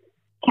in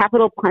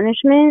capital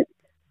punishment.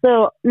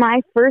 So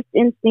my first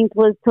instinct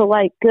was to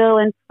like go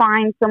and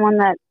find someone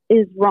that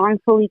is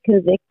wrongfully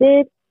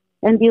convicted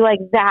and be like,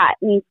 that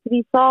needs to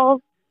be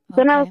solved.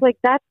 Okay. Then I was like,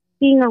 that's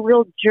being a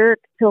real jerk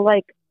to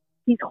like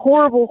these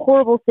horrible,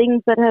 horrible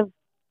things that have,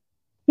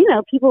 you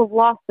know, people have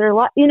lost their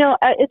life. You know,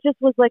 it just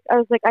was like, I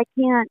was like, I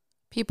can't.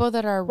 People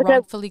that are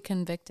wrongfully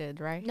convicted,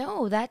 right?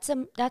 No, that's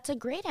a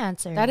great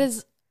answer. That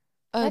is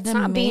that's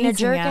not being a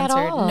jerk answer.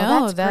 at all.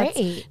 No, that's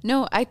great.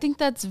 No, I think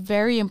that's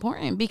very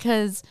important,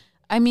 because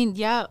I mean,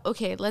 yeah,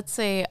 okay, let's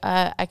say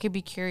I could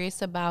be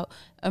curious about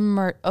a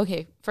murder.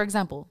 Okay, for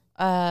example,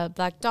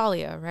 Black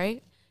Dahlia,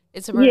 right?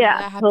 It's a murder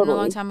that happened a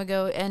long time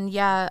ago. And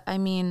yeah, I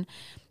mean,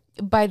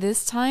 by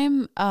this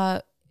time,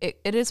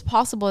 it is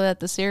possible that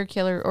the serial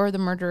killer or the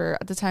murderer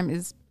at the time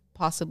is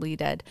possibly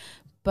dead.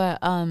 But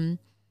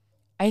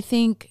I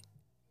think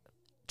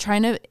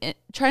trying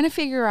to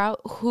figure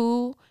out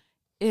who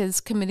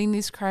is committing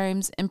these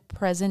crimes in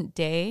present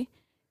day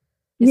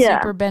is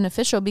super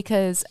beneficial,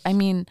 because I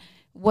mean,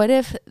 what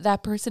if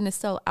that person is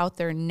still out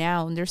there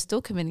now and they're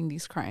still committing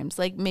these crimes?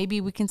 Like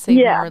maybe we can save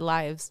more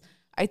lives.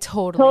 I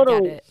totally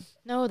get it.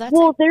 No, that's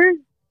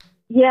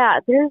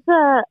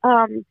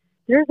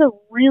there's a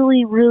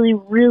really, really,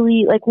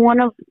 really like one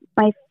of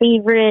my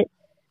favorite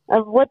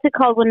of what's it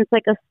called when it's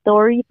like a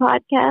story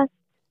podcast.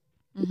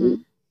 Mm-hmm.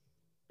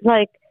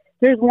 Like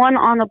there's one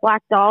on the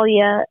Black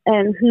Dahlia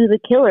and who the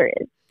killer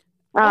is.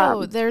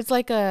 There's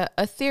like a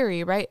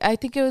theory, right? I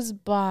think it was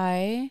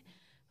by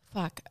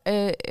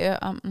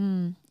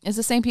it's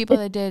the same people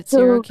that did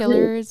serial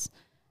killers.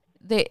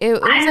 It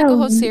was like a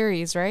whole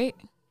series, right?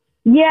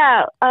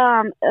 Yeah.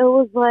 It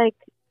was like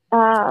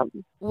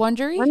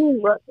Wondery. Let me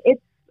look.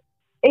 It's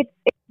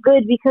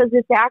good because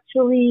it's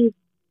actually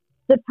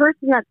the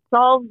person that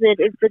solves it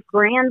is the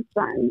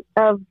grandson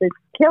of the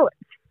killer.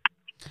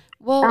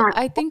 Well,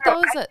 I think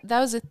that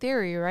was a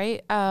theory,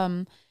 right?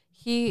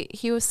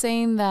 He was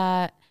saying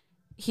that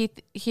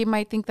he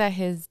might think that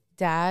his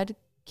dad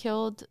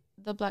killed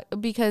The black,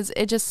 because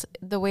it just,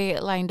 the way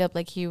it lined up,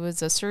 like he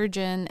was a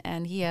surgeon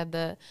and he had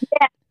the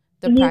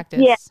practice.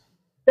 Yeah,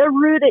 the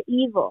root of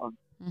evil.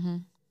 Mm-hmm.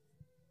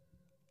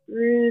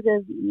 Root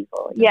of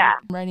evil. Yeah.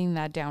 I'm writing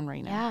that down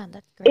right now. Yeah,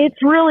 that's great.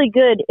 It's really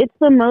good. It's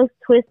the most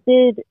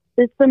twisted.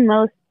 It's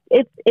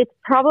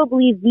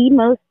probably the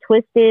most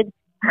twisted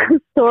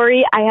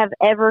story I have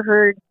ever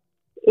heard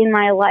in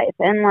my life.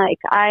 And like,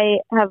 I've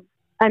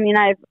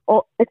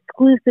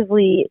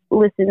exclusively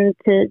listened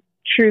to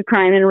true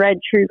crime and read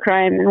true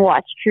crime and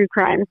watched true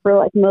crime for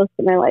like most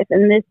of my life.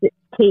 And this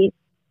case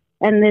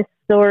and this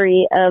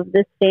story of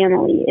this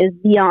family is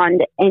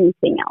beyond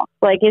anything else.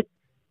 Like, if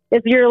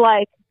you're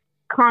like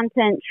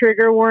content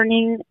trigger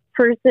warning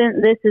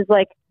person, this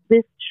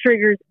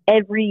triggers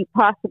every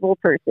possible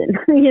person,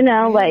 you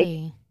know,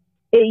 Really?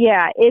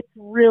 it's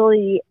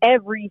really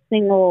every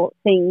single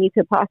thing you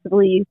could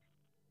possibly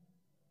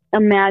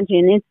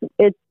imagine.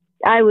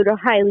 I would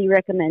highly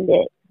recommend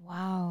it.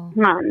 Wow.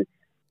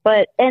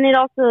 And it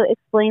also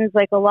explains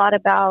like a lot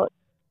about,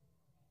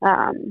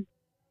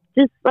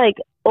 just like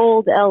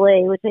old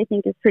LA, which I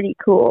think is pretty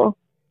cool.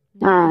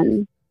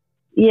 Nice.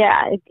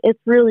 It's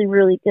really,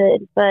 really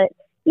good. But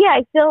yeah,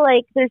 I feel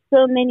like there's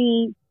so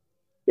many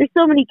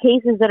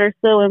cases that are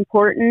so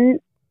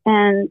important,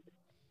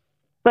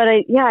 but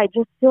I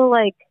just feel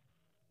like,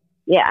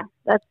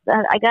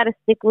 I got to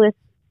stick with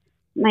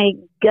my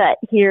gut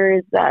here,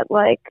 is that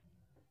like,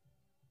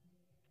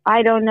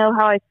 I don't know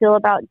how I feel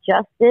about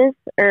justice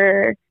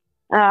or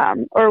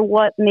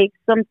what makes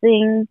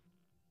something,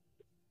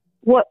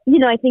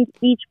 I think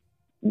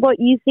what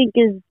you think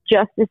is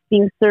justice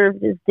being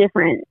served is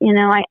different, you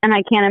know, I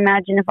can't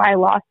imagine if I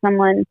lost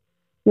someone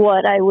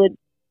what I would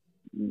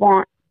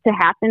want to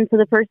happen to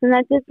the person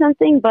that did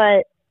something,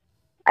 but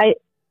I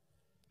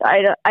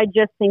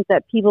just think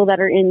that people that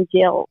are in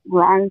jail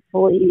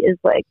wrongfully is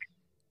like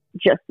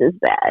just as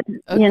bad.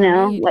 Agreed, you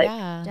know, like,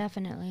 yeah.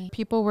 Definitely.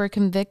 People were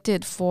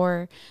convicted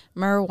for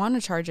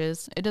marijuana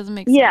charges. It doesn't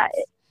make sense. Yeah,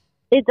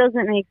 it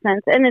doesn't make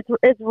sense, and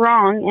it's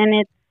wrong, and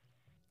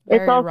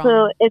it's also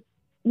wrong. It's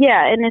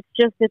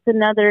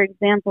another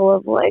example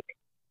of like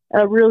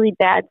a really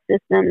bad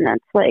system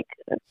that's like,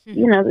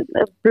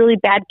 a really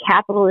bad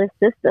capitalist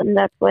system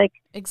that's like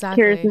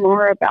exactly cares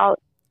more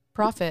about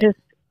profit, just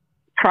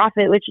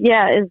profit, which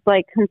is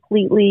like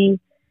completely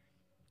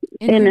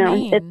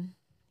inhumane.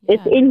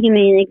 It's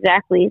inhumane.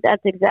 Exactly.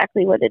 That's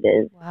exactly what it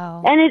is.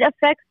 Wow. And it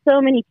affects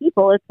so many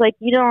people. It's like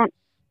you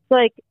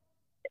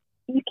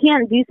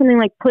can't do something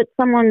like put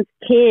someone's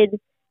kid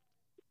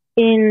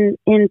in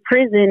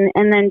prison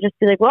and then just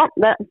be like, well,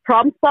 that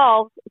problem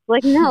solved. It's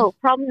like, no,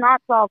 problem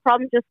not solved.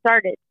 Problem just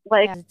started.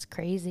 Like, it's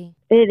crazy.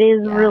 It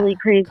is really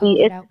crazy.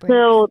 COVID It's outbreaks.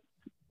 so,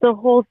 the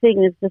whole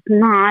thing is just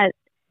not,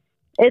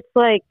 it's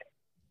like,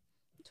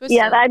 Twisted.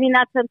 I mean,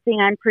 that's something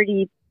I'm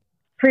pretty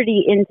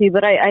into,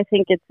 but I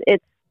think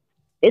it's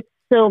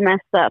so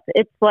messed up.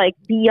 It's like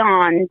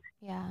beyond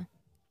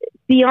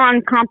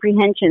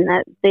comprehension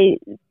that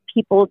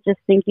people just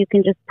think you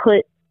can just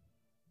put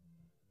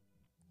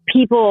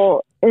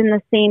people in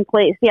the same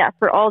place. Yeah.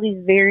 For all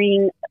these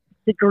varying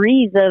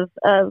degrees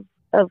of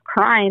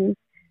crimes,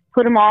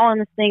 put them all in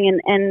this thing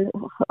and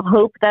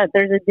hope that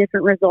there's a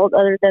different result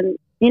other than,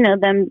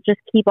 them just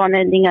keep on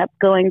ending up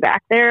going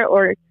back there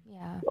or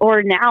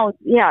now.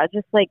 Yeah.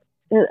 Just like,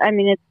 I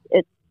mean,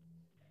 it's,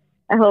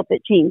 I hope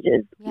it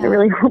changes. I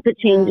really hope it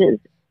changes.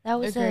 That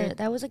was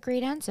a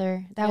great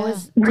answer. That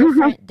was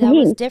different. That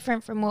was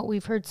different from what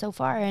we've heard so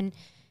far, and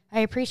I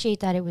appreciate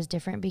that it was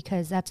different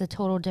because that's a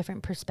total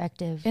different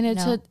perspective. And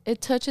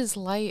it touches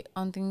light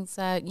on things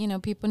that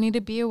people need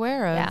to be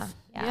aware of.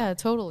 Yeah,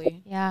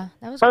 totally. Yeah,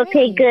 that was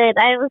okay. Great. Good.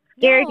 I was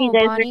scared you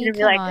guys were gonna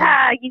be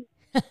like,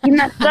 you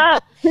messed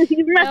up.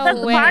 You messed up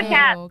the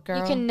podcast. Girl.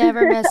 You can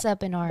never mess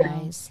up in our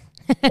eyes.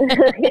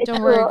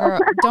 Don't worry, girl.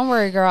 Don't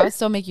worry, girl. I'll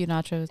still make you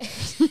nachos.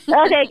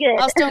 Okay, good.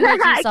 I'll still make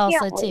you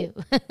salsa too.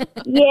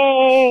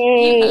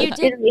 Yay!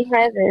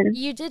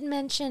 You did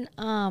mention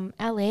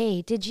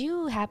LA. Did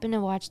you happen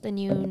to watch the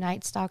new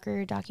Night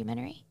Stalker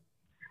documentary?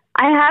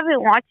 I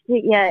haven't watched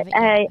it yet.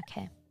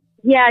 Okay.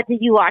 Yeah, did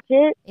you watch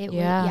it? It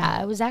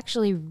was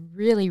actually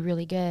really,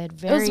 really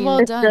good. It was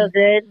well done. So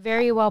good.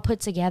 Very well put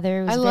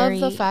together. I love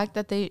the fact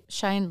that they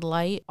shined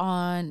light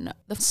on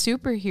the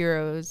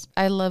superheroes.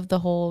 I love the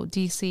whole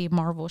DC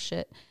Marvel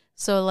shit.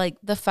 So like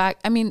the fact,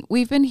 I mean,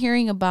 we've been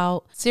hearing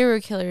about serial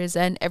killers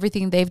and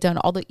everything they've done,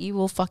 all the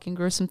evil fucking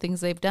gruesome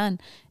things they've done.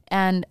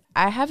 And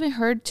I haven't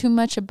heard too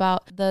much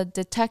about the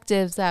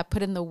detectives that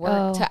put in the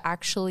work to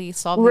actually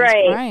solve these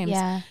crimes.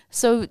 Yeah.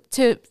 So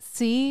to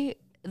see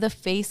the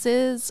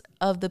faces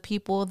of the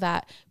people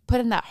that put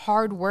in that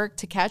hard work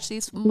to catch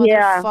these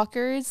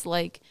motherfuckers,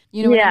 like,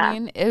 you know what I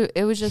mean?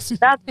 It was just...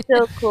 That's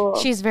so cool.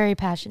 She's very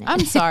passionate.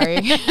 I'm sorry.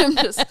 I'm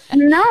just...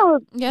 No.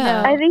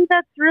 Yeah. I think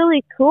that's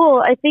really cool.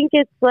 I think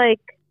it's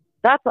like,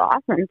 that's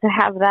awesome to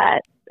have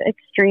that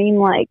extreme,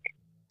 like...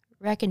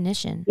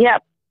 recognition. Yeah.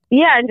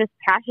 Yeah, and just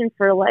passion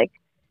for, like,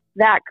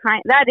 that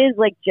is,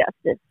 like,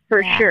 justice,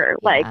 for sure.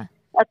 Like,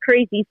 a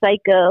crazy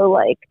psycho,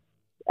 like,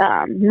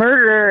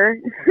 murderer.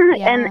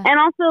 And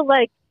also,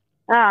 like,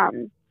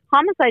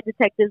 homicide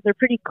detectives are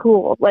pretty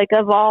cool. Like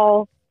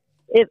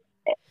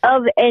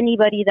of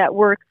anybody that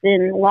works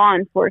in law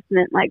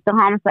enforcement, like the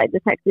homicide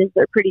detectives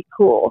are pretty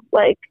cool.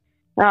 Like,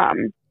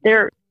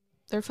 they're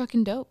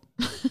fucking dope.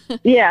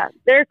 yeah,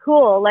 they're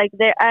cool. Like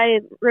I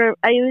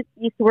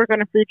used to work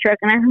on a food truck,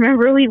 and I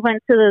remember we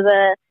went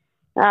to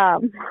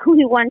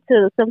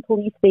some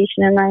police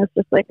station, and I was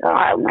just like,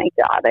 oh my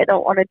God, I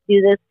don't want to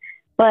do this.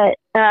 But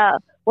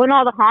when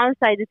all the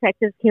homicide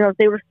detectives came up,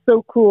 they were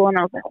so cool, and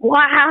I was like,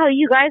 wow,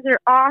 you guys are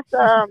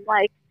awesome.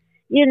 Like,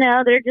 you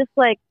know, they're just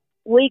like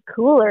way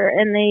cooler,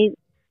 and they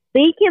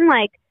can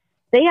like,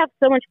 they have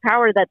so much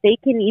power that they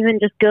can even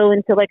just go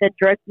into like a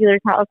drug dealer's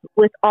house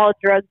with all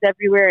drugs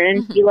everywhere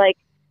and be like,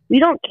 we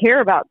don't care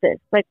about this.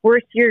 Like,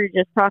 we're here to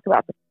just talk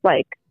about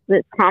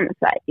this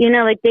homicide. You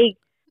know, like they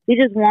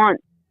just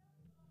want,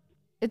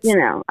 it's, you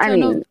know, I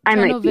mean, I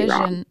might be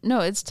wrong.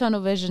 No, it's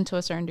tunnel vision to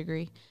a certain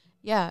degree.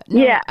 Yeah.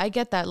 No, yeah. I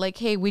get that. Like,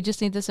 hey, we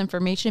just need this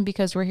information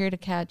because we're here to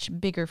catch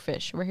bigger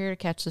fish. We're here to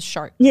catch the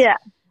sharks. Yeah.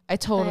 I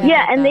totally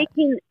get and that.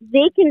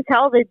 they can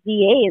tell the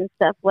DA and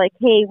stuff like,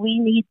 hey, we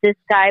need this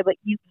guy, but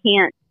you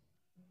can't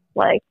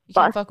like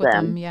bust fuck them. With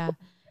them. Yeah.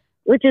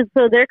 Which is,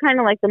 so they're kind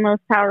of like the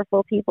most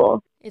powerful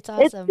people. It's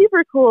awesome. It's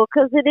super cool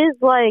because it is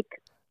like,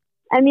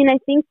 I mean, I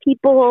think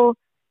people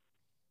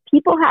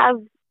have,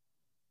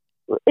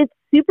 it's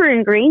super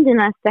ingrained in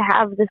us to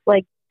have this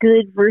like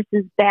good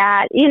versus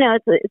bad. You know,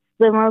 it's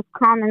the most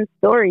common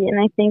story, and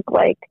I think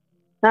like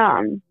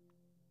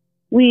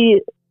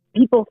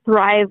people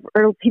thrive,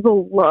 or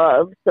people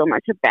love so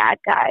much a bad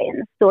guy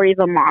and the story of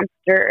a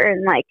monster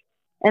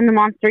and the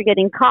monster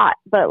getting caught.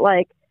 But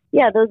like,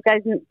 yeah, those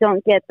guys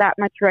don't get that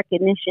much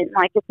recognition.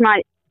 Like, it's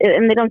not,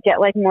 and they don't get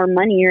like more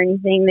money or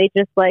anything. They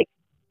just like,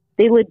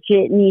 they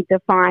legit need to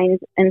find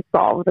and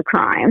solve the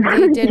crime.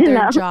 They did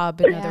their job,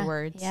 in other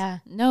words. Yeah.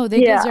 No,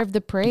 they deserve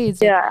the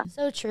praise. Yeah.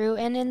 So true.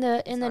 And in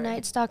the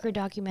Night Stalker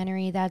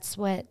documentary, that's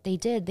what they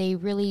did. They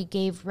really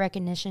gave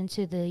recognition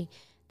to the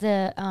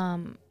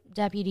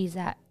deputies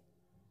that,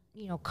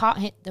 you know, caught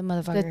the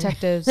motherfucker.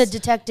 Detectives. The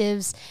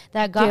detectives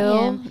that got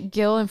him.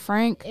 Gil and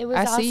Frank. It was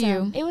I awesome. see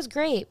you. It was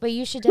great, but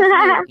you should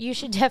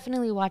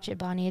definitely watch it,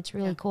 Bonnie. It's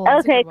really cool.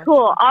 Okay,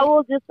 cool. I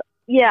will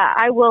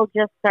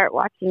just start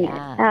watching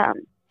it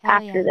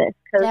after this.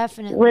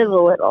 Definitely. Live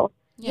a little.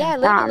 Yeah,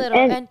 live a little.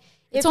 And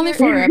it's only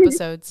 4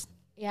 episodes.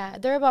 Yeah,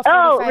 they're about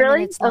 45 really?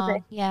 minutes long.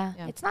 Okay. Yeah,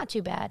 it's not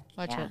too bad.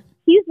 Watch it.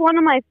 He's one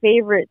of my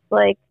favorites,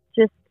 like,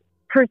 just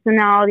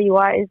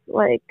personality-wise,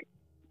 like,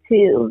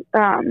 too.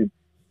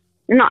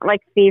 Not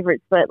like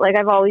favorites, but like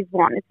I've always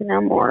wanted to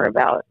know more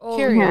about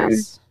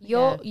Curious.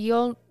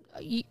 him.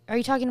 Are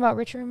you talking about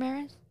Richard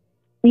Ramirez?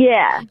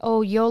 Yeah.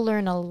 Oh, you'll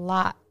learn a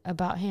lot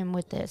about him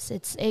with this.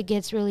 It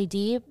gets really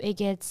deep. It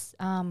gets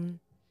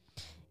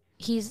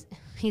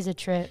he's a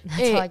trip.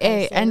 That's all I gotta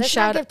say. And let's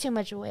not give too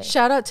much away.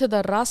 Shout out to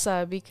the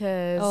Raza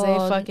because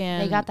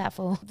they got that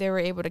fool. They were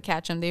able to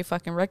catch him. They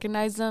fucking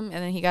recognized him,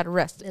 and then he got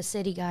arrested. The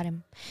city got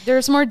him.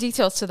 There's more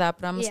details to that,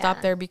 but I'm gonna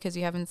stop there because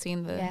you haven't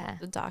seen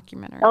the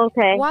documentary.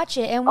 Okay. Watch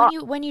it, and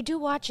when you do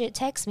watch it,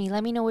 text me.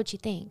 Let me know what you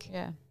think.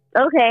 Yeah.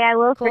 Okay, I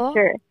will for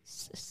sure.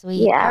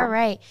 Sweet. Yeah. All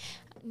right.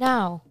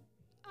 Now,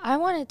 I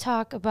want to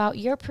talk about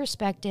your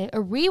perspective,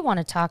 or we want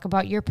to talk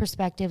about your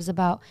perspectives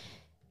about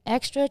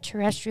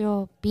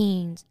extraterrestrial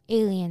beings,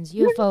 aliens,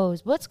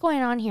 UFOs. What's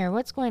going on here?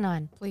 What's going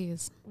on?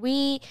 Please.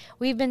 We've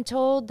been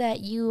told that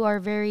you are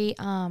very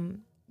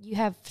you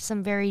have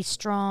some very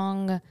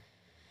strong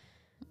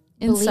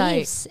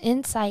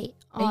insight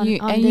on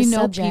this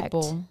subject.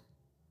 People.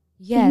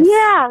 Yes.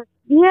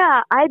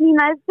 Yeah. I mean,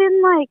 I've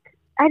been like,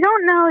 I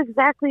don't know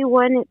exactly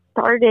when it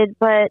started,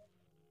 but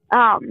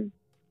I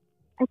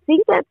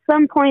think at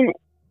some point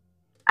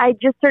I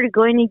just started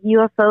going to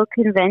UFO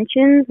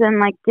conventions and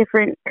like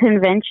different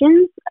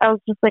conventions. I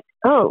was just like,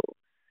 oh,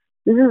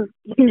 you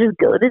can just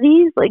go to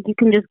these. Like, you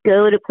can just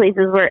go to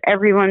places where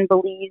everyone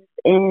believes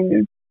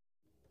in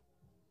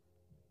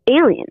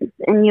aliens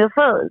and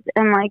UFOs,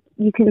 and like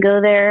you can go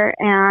there.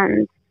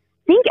 And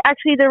I think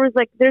actually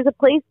there's a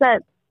place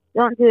that,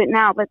 don't do it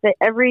now, but that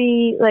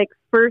every like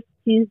first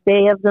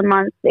Tuesday of the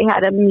month they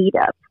had a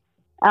meetup,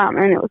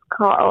 and it was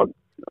called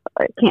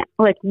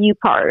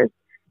UPARS.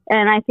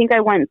 And I think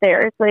I went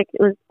there. It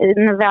was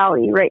in the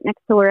valley right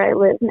next to where I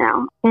live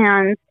now.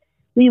 And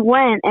we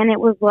went, and it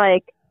was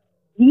like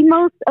the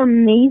most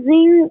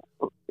amazing,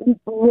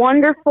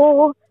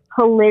 wonderful,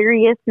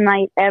 hilarious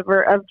night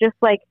ever of just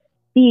like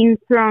being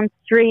thrown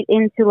straight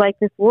into like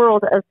this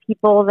world of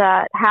people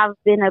that have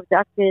been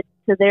abducted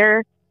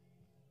to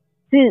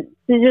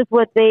just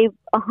what they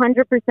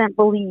 100%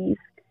 believe.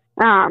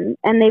 And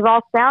they've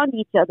all found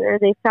each other.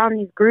 They found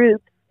these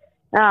groups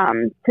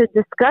to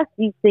discuss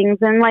these things,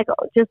 and like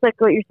just like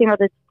what you're saying about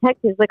the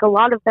detectives, like a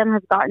lot of them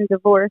have gotten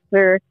divorced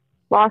or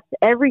lost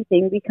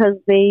everything because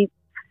they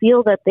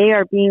feel that they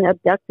are being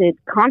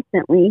abducted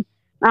constantly.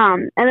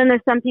 And then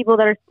there's some people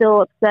that are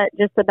still upset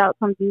just about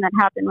something that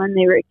happened when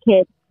they were a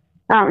kid.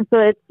 So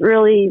it's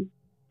really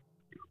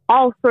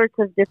all sorts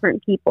of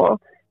different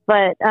people.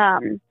 But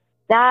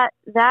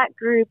that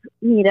group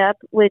meetup,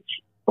 which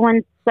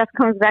when stuff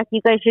comes back,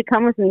 you guys should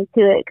come with me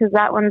to it, because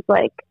that one's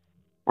like,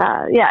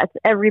 it's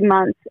every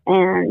month,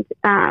 and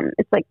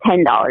it's like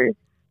 $10.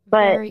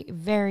 But very,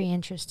 very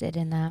interested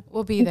in that.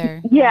 We'll be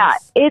there. Yeah,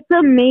 yes. It's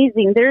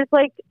amazing. There's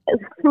like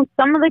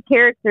some of the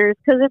characters,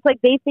 because it's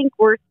like they think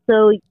we're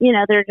so,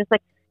 they're just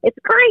like, it's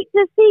great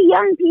to see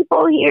young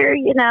people here,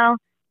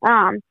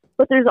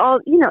 but there's all,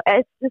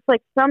 it's just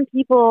like some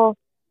people,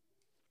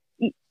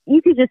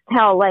 you could just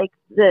tell like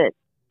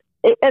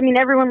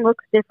everyone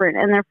looks different,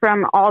 and they're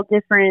from all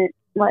different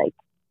like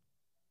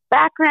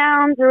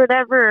backgrounds or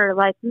whatever, or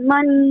like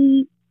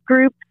money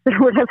groups or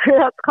whatever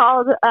that's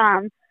called.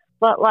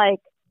 But like,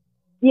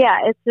 yeah,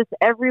 it's just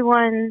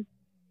everyone.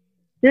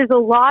 There's a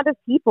lot of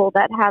people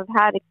that have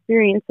had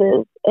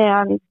experiences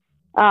and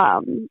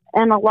a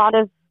lot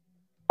of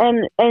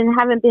and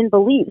haven't been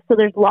believed. So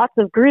there's lots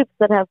of groups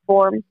that have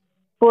formed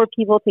for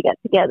people to get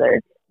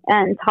together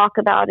and talk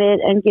about it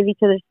and give each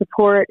other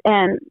support.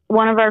 And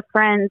one of our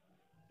friends,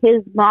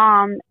 his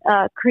mom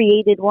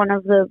created one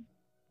of the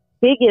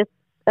biggest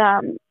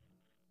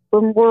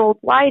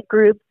worldwide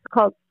groups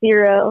called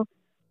Zero.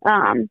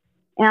 And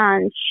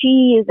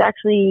she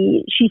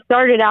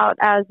started out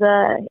as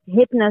a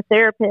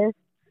hypnotherapist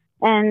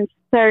and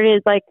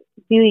started like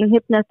doing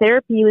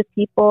hypnotherapy with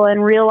people,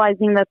 and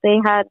realizing that they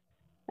had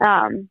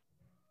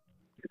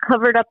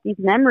covered up these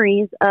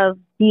memories of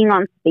being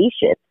on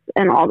spaceships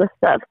and all this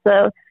stuff.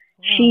 So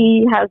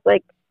she's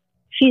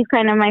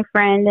kind of my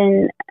friend,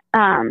 and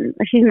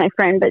she's my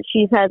friend, but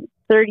she's had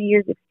 30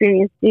 years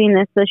experience doing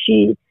this. So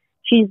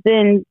she's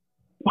been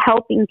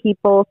helping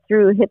people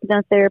through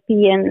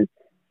hypnotherapy and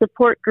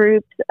support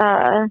groups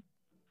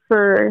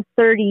for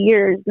 30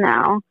 years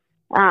now.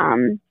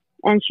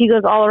 And she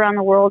goes all around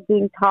the world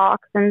doing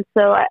talks. And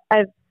so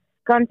I've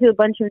gone to a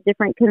bunch of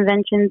different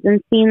conventions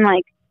and seen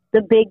like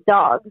the big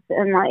dogs,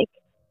 and like,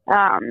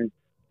 some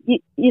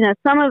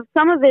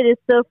of it is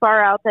so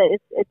far out that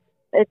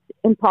it's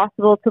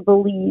impossible to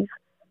believe.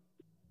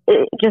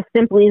 It just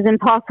simply is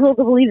impossible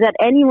to believe that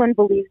anyone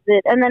believes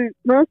it. And then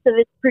most of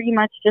it's pretty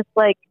much just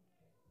like,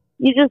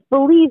 you just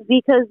believe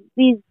because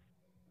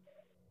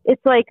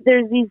it's like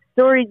there's these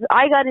stories.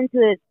 I got into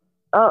it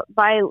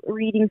by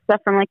reading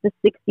stuff from like the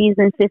 60s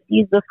and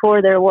 50s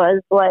before there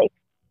was like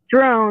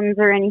drones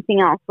or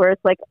anything else, where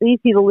it's like these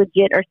people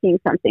legit are seeing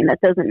something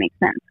that doesn't make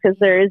sense because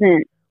there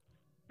isn't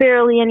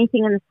barely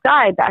anything in the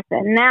sky back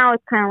then. Now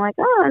it's kind of like,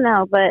 oh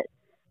no, but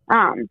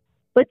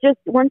just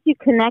once you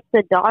connect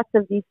the dots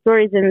of these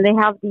stories, and they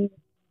have these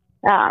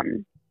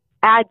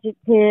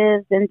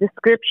adjectives and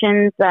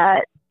descriptions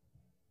that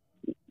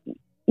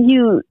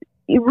you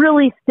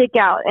really stick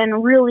out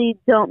and really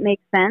don't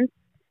make sense,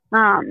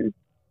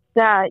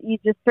 that you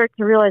just start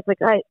to realize,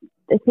 like, I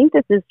think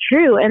this is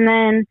true. And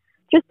then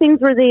just things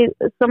where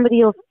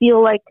somebody will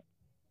feel like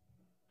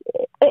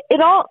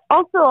it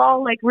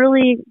all like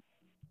really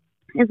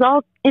is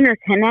all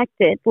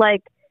interconnected.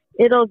 Like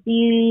it'll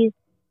be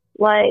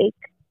like,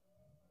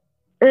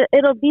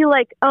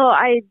 oh,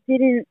 I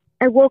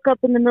woke up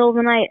in the middle of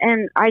the night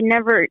and I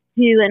never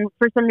do. And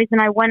for some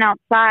reason I went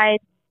outside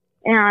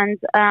and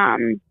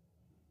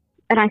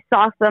I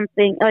saw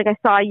something, like I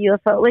saw a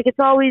UFO. Like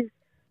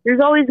there's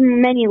always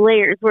many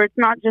layers where it's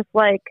not just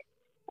like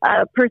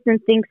a person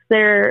thinks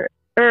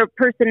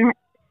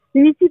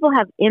these people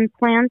have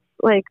implants,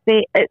 like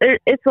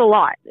it's a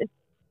lot.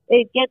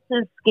 It gets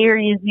as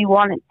scary as you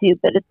want it to,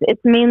 but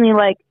it's mainly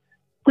like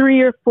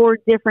 3 or 4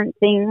 different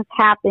things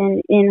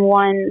happen in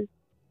one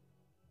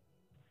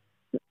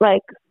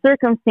like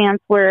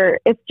circumstance, where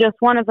if just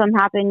one of them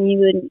happened,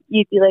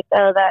 you'd be like,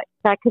 oh,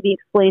 that could be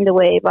explained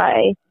away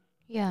by,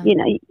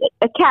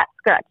 a cat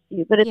scratched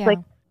you. But it's like,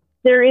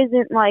 there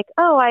isn't like,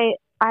 oh,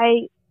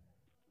 I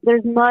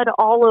there's mud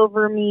all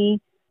over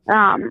me.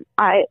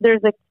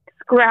 There's a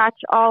scratch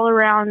all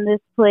around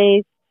this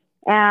place,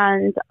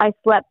 and I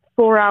slept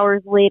 4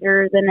 hours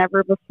later than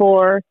ever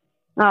before.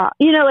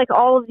 Like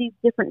all of these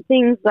different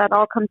things that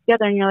all come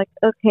together, and you're like,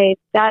 okay,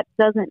 that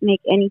doesn't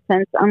make any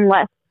sense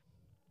unless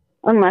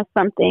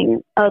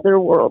something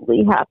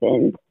otherworldly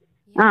happened.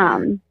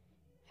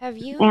 Have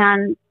you?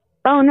 And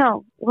oh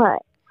no,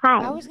 what?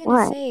 Hi. I was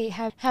gonna say,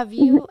 have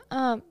you?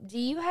 Do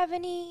you have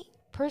any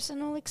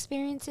personal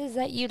experiences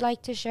that you'd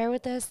like to share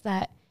with us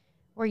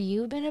where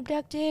you've been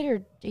abducted,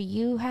 or do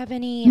you have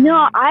any?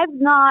 No, I've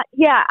not.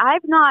 Yeah,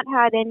 I've not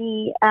had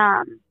any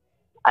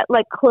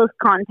like close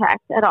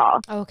contact at all.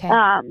 Okay.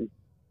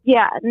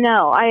 Yeah,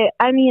 no.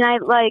 I mean, I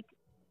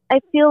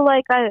feel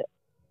like I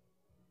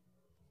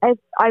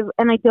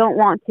don't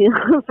want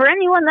to. For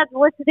anyone that's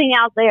listening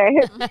out there,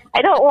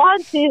 I don't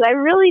want to. I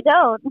really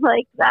don't.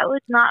 Like, that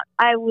would not.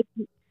 I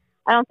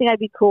don't think I'd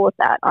be cool with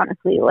that,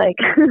 honestly. Like,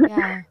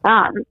 yeah.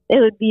 It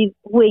would be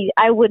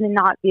I would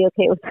not be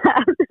okay with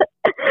that.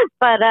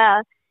 But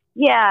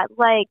yeah,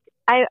 like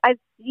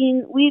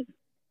we've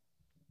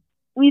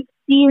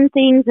seen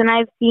things, and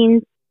I've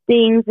seen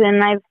things,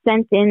 and I've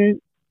sent in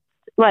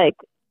like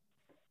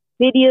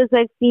videos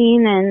I've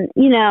seen, and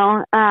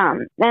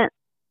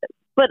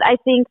but I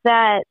think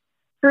that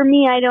for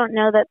me, I don't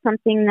know that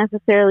something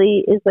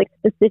necessarily is like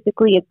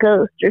specifically a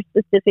ghost or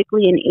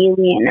specifically an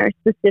alien or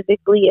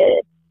specifically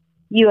a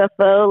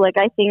UFO. Like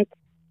I think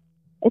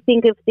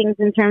of things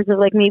in terms of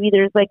like maybe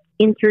there's like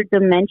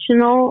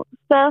interdimensional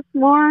stuff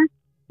more.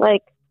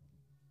 Like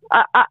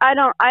I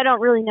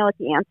don't really know what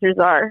the answers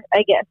are,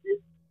 I guess.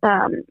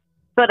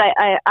 But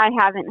I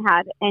haven't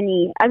had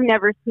any. I've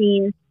never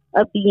seen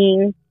a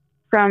being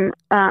from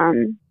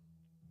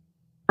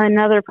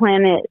another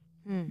planet.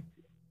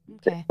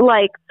 Okay.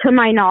 Like to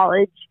my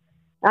knowledge,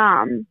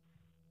 a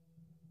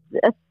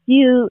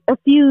few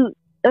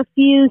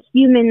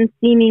human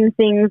seeming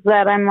things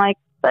that I'm like,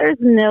 there's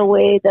no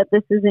way that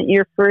this isn't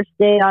your first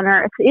day on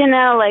Earth. You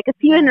know, like a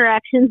few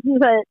interactions,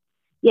 but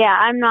yeah,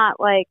 I'm not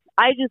like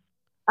I'm just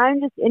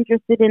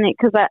interested in it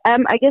because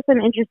I guess I'm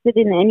interested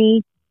in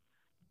any.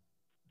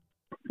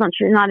 Not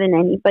sure, not in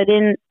any, but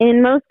in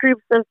most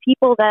groups of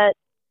people that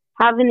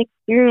have an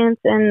experience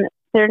and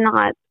they're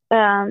not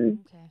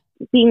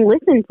being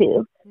listened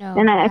to. No,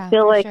 and I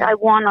feel like sure. I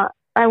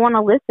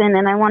wanna listen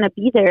and I wanna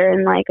be there,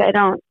 and like I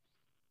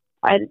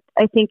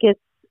think it's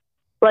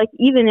like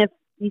even if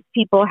these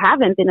people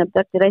haven't been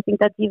abducted, I think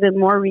that's even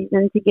more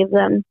reason to give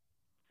them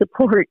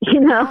support, you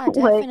know. Yeah,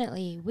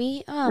 definitely.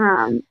 We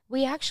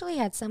actually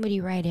had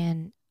somebody write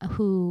in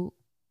who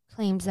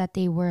claims that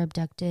they were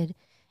abducted.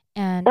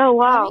 And oh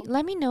wow,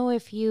 let me know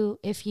if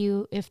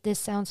this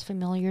sounds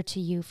familiar to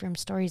you from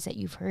stories that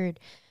you've heard.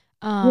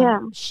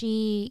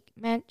 She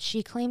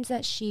claims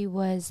that she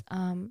was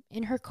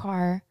in her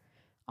car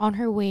on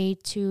her way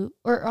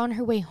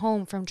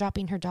home from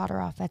dropping her daughter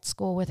off at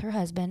school with her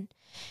husband,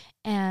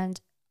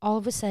 and all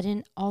of a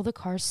sudden all the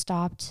cars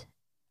stopped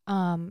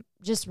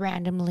just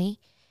randomly,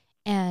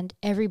 and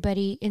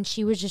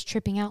she was just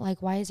tripping out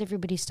like, why is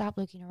everybody stopped?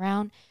 Looking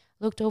around,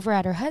 looked over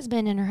at her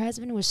husband, and her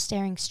husband was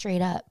staring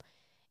straight up.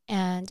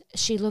 And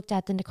she looked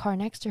at the car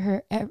next to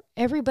her.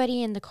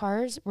 Everybody in the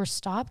cars were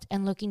stopped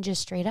and looking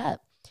just straight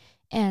up.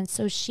 And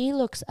so she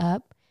looks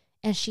up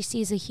and she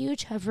sees a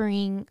huge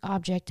hovering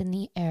object in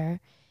the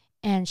air.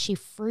 And she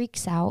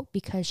freaks out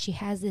because she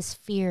has this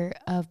fear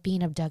of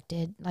being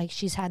abducted. Like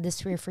she's had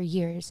this fear for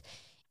years.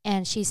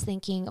 And she's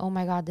thinking, oh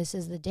my God, this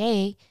is the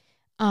day.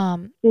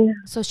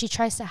 So she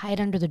tries to hide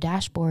under the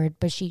dashboard,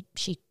 but she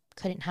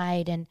couldn't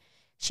hide. And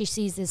she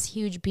sees this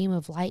huge beam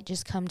of light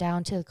just come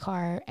down to the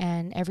car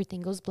and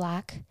everything goes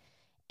black.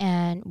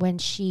 And when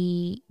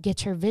she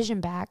gets her vision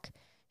back,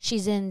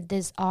 she's in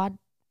this odd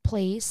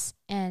place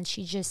and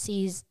she just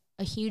sees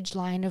a huge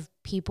line of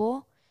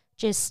people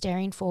just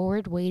staring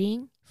forward,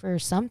 waiting for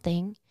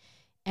something,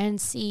 and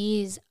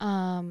sees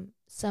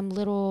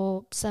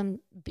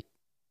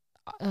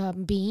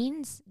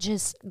beings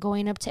just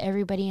going up to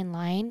everybody in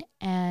line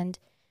and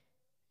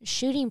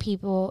shooting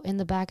people in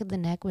the back of the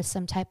neck with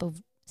some type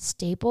of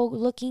staple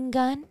looking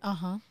gun.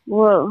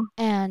 Whoa.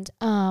 And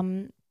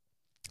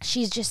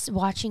she's just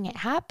watching it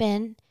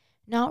happen,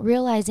 not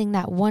realizing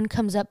that one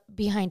comes up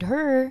behind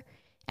her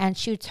and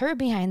shoots her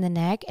behind the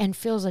neck and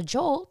feels a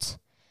jolt.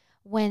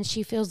 When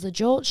she feels the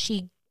jolt,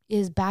 she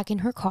is back in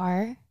her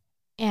car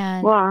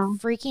and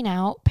freaking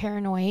out,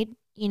 paranoid,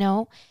 you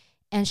know,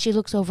 and she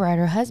looks over at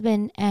her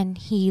husband and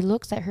he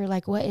looks at her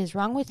like, what is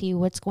wrong with you?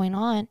 What's going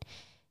on?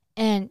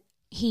 And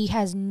he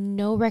has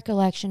no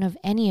recollection of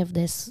any of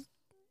this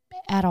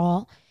at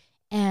all,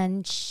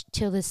 and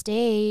till this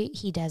day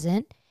he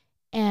doesn't,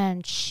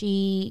 and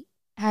she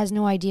has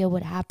no idea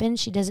what happened.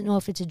 She doesn't know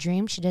if it's a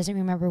dream. She doesn't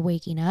remember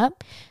waking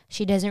up.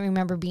 She doesn't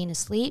remember being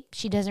asleep.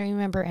 She doesn't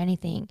remember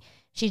anything.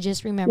 She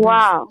just remembers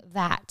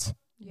that.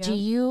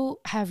 Yeah.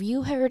 Have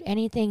you heard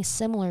anything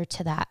similar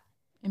to that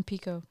in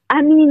Pico?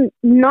 I mean,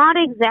 not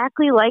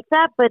exactly like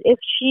that, but if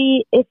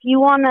you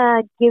want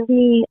to give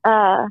me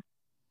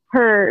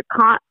her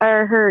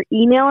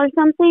email or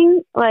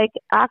something like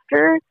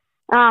after,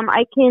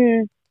 I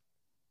can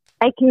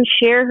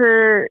share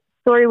her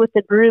story with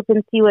the group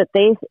and see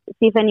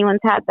if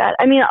anyone's had that.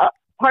 I mean,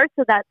 parts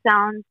of that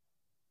sound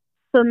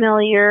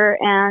familiar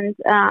and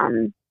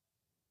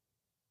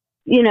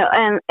you know,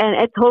 and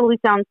it totally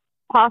sounds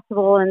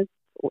possible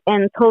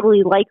and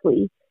totally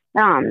likely.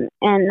 And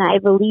I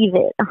believe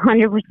it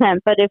 100%.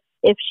 But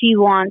if she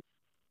wants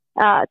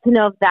to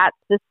know if that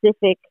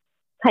specific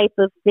type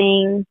of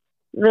thing,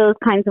 those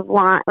kinds of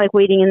like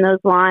waiting in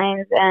those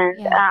lines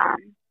and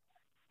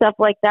stuff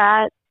like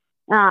that,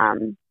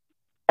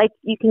 like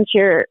you can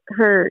share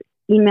her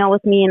email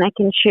with me and I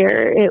can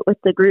share it with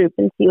the group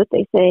and see what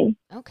they say.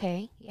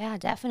 Okay. Yeah,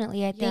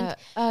 definitely. I think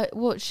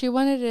well, she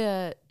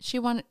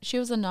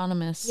was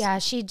anonymous. Yeah,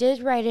 she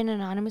did write in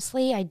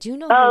anonymously. I do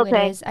know who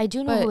it is.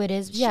 Who it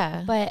is.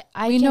 Yeah. But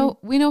we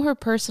know her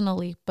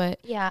personally, but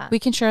we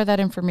can share that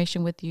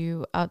information with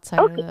you outside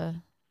of the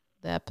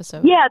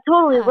episode. Yeah,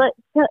 totally.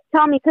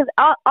 Tell me, because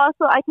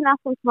also I can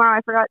ask them tomorrow.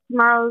 I forgot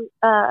tomorrow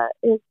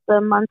is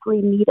the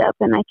monthly meetup,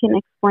 and I can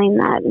explain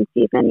that and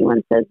see if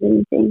anyone says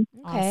anything.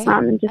 Okay.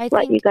 And just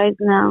let you guys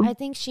know. I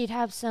think she'd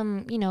have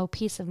some,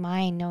 peace of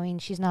mind knowing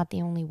she's not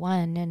the only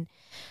one, and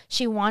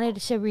she wanted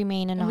to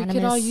remain anonymous. And we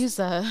could all use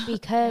that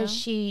because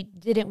she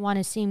didn't want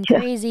to seem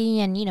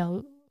crazy, and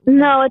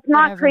No, it's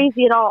not whatever.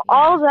 crazy at all. Yeah.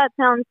 All of that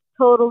sounds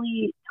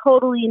totally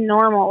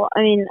normal.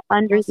 I mean,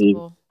 under these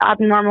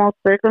abnormal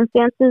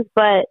circumstances,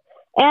 but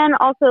and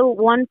also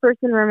one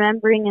person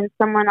remembering and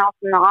someone else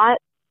not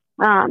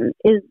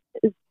is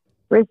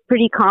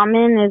pretty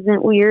common,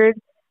 isn't weird.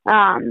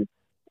 And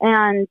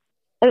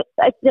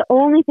the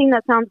only thing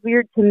that sounds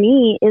weird to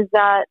me is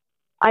that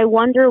I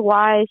wonder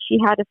why she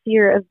had a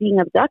fear of being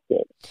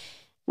abducted.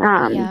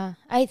 Yeah,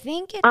 I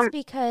think it's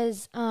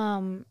because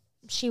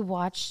she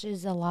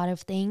watches a lot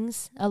of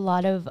things, a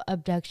lot of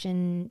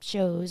abduction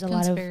shows, a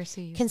lot of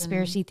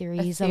conspiracy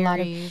theories, a lot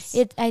of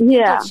it. I think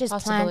it's just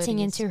planting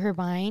into her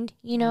mind,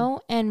 you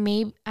know. And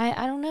maybe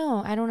I don't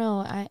know.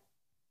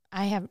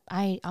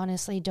 I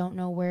honestly don't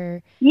know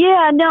where.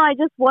 Yeah, no, I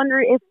just wonder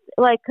if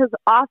like because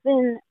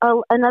often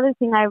another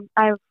thing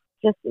I've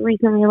just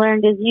recently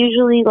learned is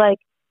usually like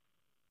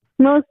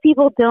most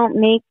people don't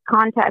make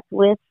contact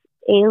with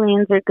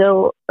aliens or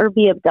go or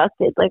be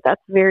abducted. Like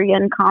that's very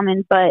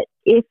uncommon. But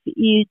if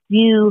you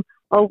do,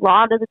 a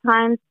lot of the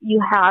times you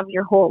have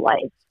your whole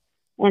life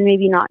and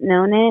maybe not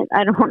known it.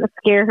 I don't want to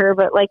scare her,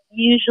 but like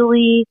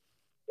usually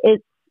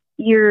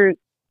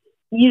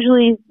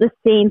usually the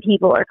same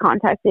people are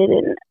contacted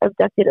and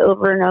abducted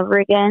over and over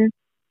again.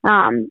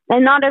 And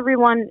not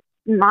everyone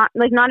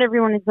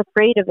is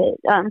afraid of it.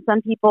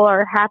 Some people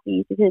are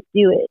happy to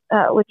do it,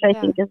 which I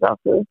think is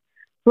also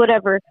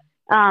whatever.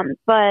 And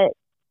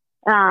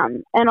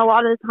a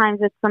lot of the times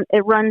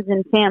it runs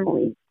in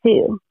families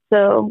too.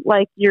 So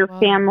like your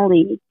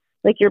family,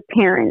 like your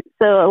parents.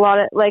 So a lot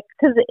of like,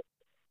 cause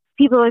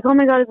people are like, oh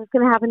my God, is this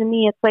going to happen to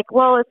me? It's like,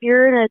 well, if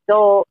you're an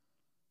adult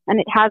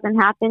and it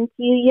hasn't happened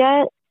to you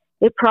yet,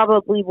 it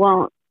probably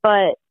won't.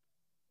 But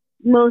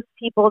most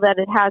people that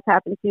it has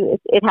happened to,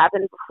 it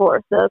happened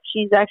before. So if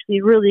she's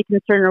actually really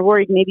concerned or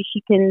worried, maybe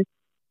she can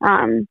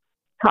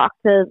talk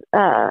to,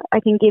 I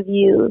can give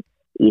you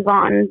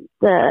Yvonne,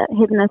 the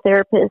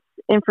hypnotherapist,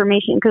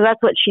 information, because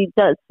that's what she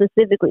does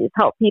specifically, is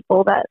help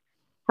people that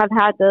have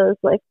had those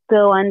like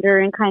go under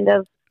and kind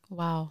of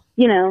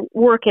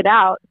work it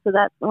out, so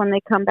that when they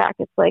come back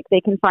it's like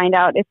they can find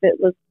out if it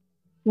was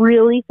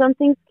really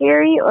something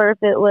scary or if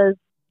it was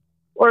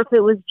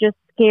just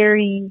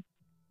scary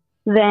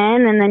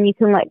then and then you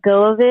can let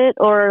go of it,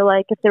 or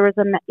like if there was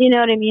you know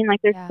what I mean,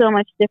 like there's so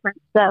much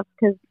different stuff,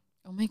 because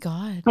oh my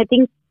God, I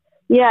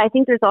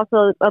think there's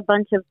also a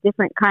bunch of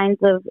different kinds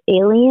of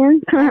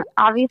aliens,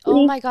 obviously.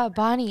 Oh my God,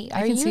 Bonnie,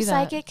 are you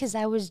psychic? Because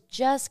I was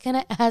just going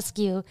to ask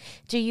you,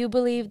 do you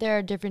believe there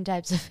are different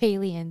types of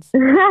aliens?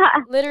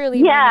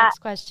 Literally my next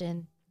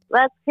question.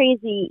 That's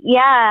crazy.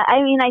 Yeah,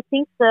 I mean, I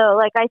think so.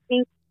 Like, I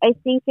think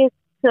it's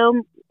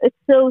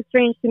so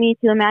strange to me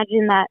to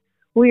imagine that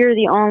we're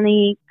the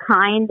only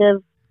kind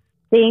of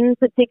thing,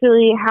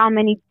 particularly how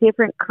many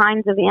different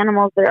kinds of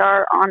animals there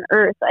are on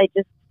Earth. I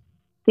just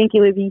think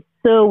it would be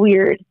so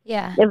weird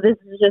if this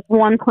is just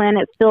one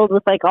planet filled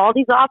with like all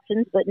these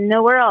options but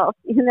nowhere else,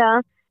 you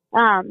know.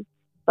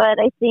 But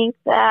I think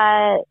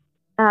that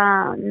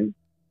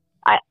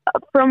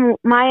from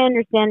my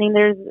understanding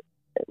there's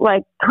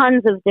like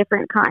tons of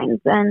different kinds,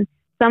 and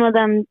some of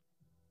them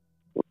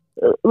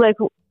like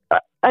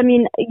I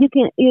mean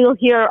you'll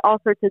hear all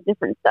sorts of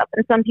different stuff,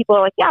 and some people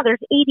are like, yeah,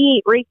 there's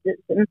 88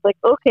 races, and it's like,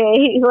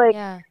 okay, like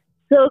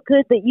so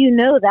good that you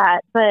know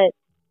that. But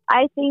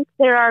I think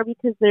there are,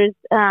 because there's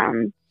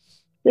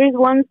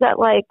ones that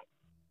like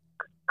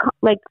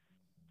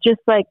just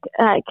like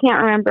I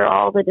can't remember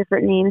all the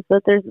different names,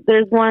 but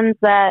there's ones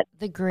that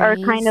are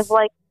kind of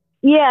like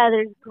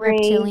there's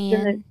greys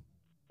and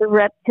the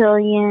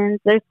reptilians.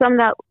 There's some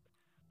that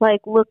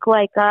like look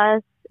like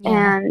us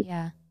and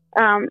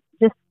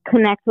just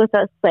connect with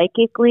us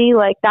psychically.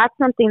 Like that's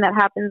something that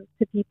happens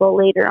to people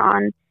later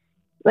on.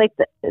 Like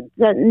that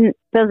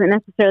doesn't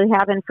necessarily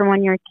happen from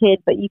when you're a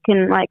kid, but you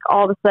can like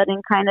all of a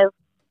sudden kind of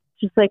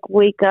just like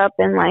wake up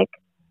and like,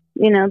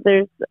 you know,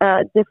 there's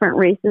different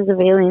races of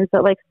aliens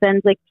that like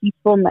send like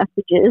peaceful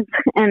messages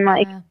and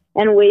like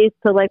and ways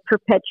to like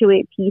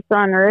perpetuate peace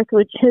on Earth,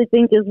 which I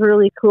think is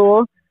really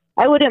cool.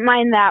 I wouldn't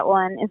mind that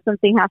one if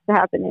something has to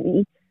happen to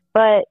me.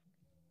 But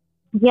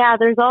yeah,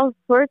 there's all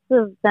sorts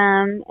of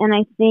them, and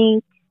I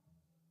think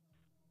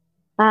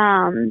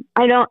I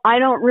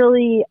don't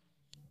really.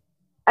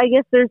 I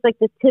guess there's like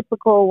the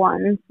typical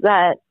ones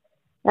that,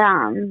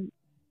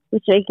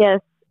 which I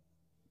guess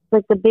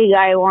like the big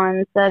eye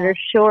ones that are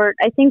short.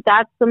 I think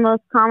that's the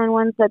most common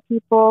ones that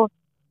people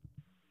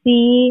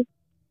see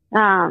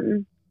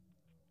and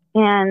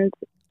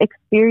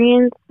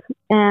experience,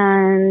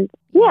 and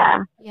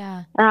but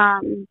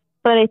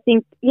I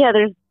think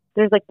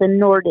there's like the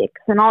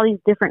Nordics and all these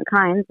different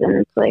kinds,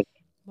 and it's like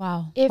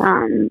wow.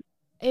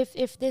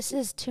 If this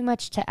is too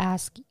much to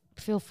ask,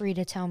 feel free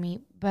to tell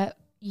me, but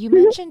you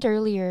mentioned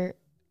earlier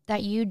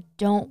that you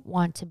don't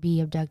want to be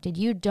abducted.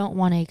 You don't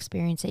want to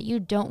experience it. You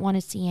don't want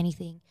to see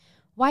anything.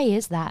 Why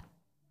is that?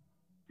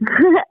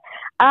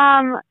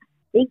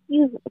 Thank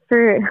you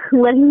for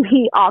letting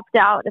me opt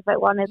out if I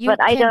wanted, but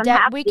I don't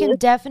have to. We can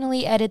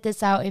definitely edit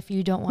this out if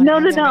you don't want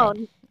to. No.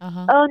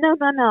 Uh-huh. Oh, no.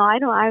 I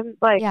don't. I'm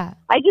like,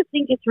 I just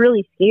think it's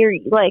really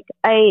scary. Like,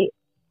 I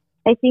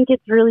I think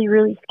it's really,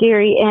 really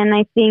scary. And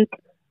I think,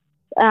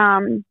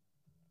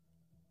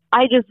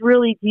 I just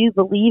really do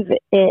believe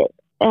it.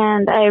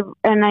 And I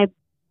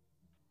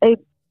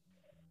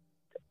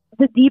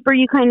the deeper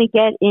you kind of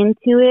get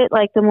into it,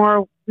 like the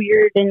more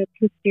weird and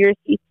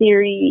conspiracy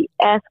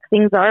theory-esque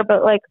things are.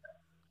 But like,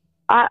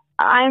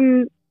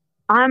 I'm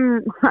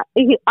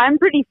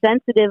pretty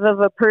sensitive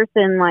of a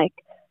person, like,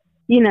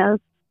 you know,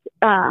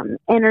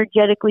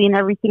 energetically and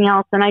everything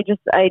else. And I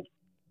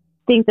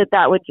think that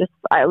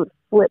I would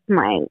flip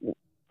my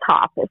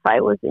top if I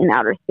was in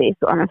outer space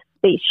on a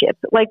spaceship.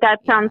 Like,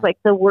 that sounds like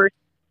the worst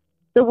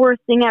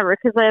thing ever.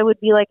 'Cause I would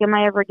be like, am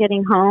I ever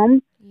getting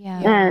home? Yeah.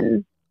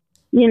 And,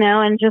 you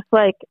know, and just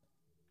like,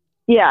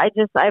 yeah,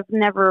 I've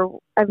never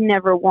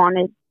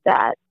wanted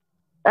that.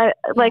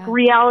 Like,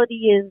 reality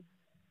is,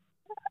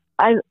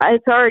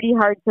 it's already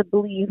hard to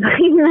believe,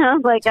 you know,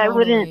 like, totally. I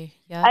wouldn't,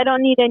 I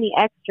don't need any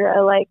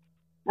extra, like,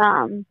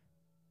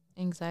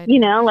 anxiety, you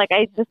know, like,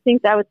 I just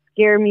think that would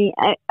scare me.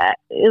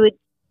 It would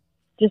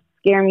just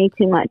scare me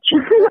too much.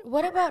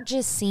 What about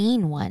just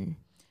seeing one?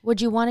 Would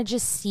you want to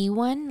just see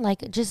one,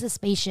 like just a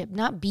spaceship,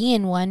 not be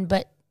in one,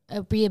 but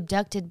be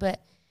abducted,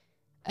 but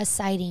a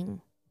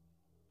sighting?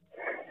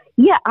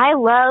 Yeah, I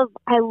love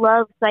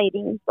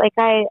sightings. Like,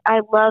 I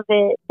love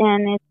it,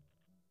 and it's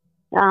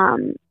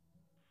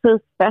so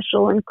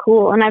special and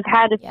cool. And I've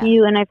had a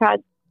few, and I've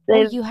had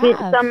you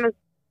have some.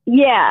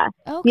 Yeah,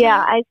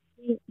 okay.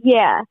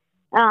 Yeah,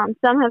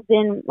 some have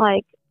been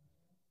like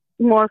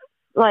more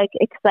like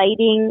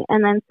exciting,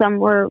 and then some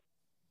were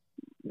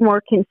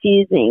more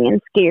confusing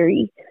and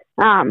scary.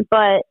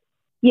 But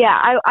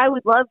yeah, I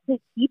would love to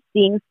keep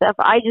seeing stuff.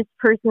 I just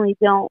personally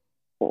don't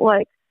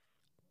like.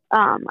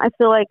 I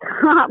feel like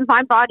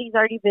my body's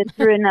already been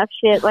through enough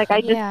shit. Like,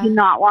 I just do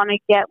not want to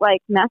get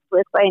like messed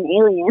with by an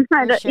alien.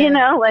 You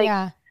know,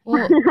 like,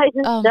 well, I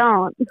just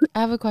don't.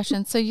 I have a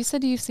question. So you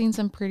said you've seen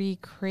some pretty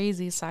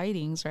crazy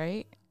sightings,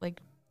 right?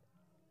 Like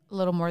a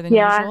little more than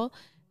usual.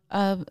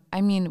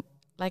 I mean,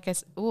 like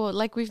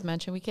like we've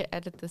mentioned, we could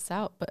edit this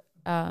out, but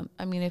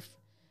I mean,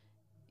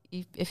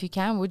 if you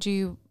can, would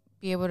you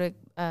be able to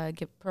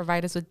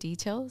provide us with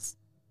details?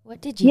 What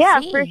did you see?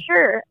 Yeah, for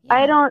sure.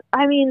 Yeah.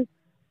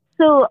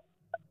 So,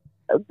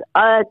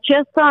 I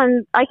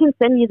can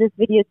send you this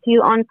video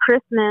too. On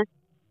Christmas,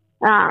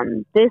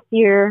 this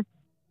year,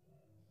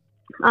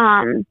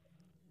 for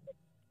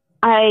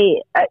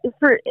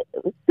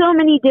so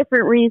many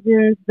different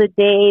reasons, the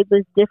day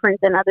was different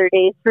than other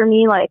days for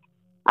me. Like,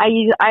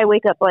 I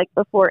wake up like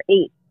before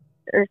 8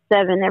 or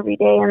 7 every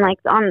day, and like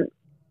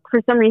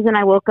for some reason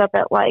I woke up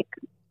at like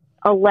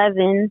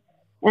 11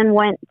 and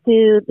went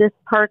to this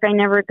park I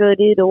never go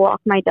to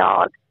walk my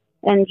dog,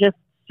 and just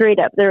straight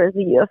up there was a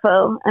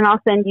UFO. And I'll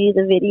send you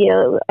the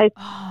video. I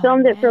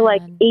filmed it for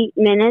like 8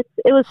 minutes.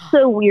 It was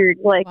so weird.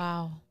 Like,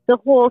 wow. The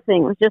whole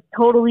thing was just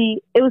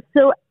totally,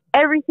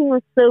 everything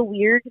was so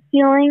weird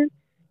feeling.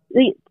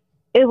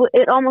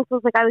 It almost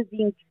was like I was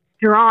being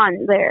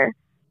drawn there.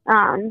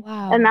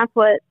 Wow. And that's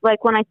what,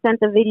 like, when I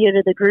sent the video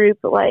to the group,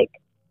 like,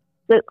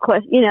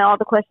 all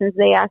the questions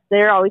they asked,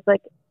 they're always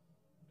like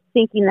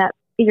thinking that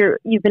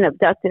you've been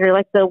abducted, or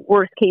like the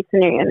worst case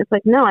scenario. And it's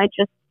like, no, I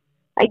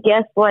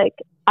guess like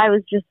I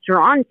was just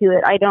drawn to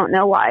it. I don't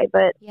know why,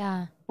 but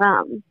yeah.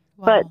 Wow.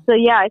 But so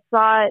yeah, I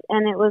saw it,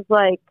 and it was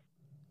like,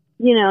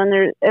 you know, and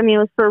it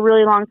was for a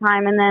really long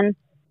time. And then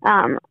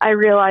I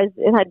realized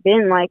it had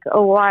been like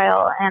a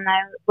while, and I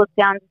looked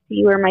down to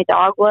see where my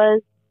dog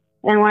was.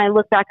 And when I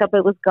looked back up,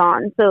 it was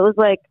gone. So it was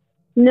like,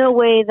 no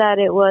way that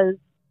it was,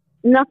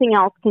 nothing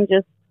else can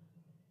just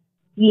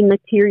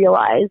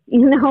dematerialize,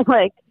 you know,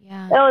 like,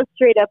 that was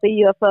straight up a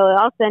UFO.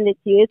 I'll send it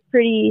to you. It's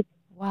pretty,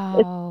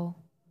 it's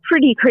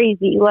pretty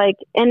crazy. Like,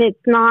 and it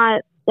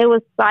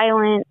was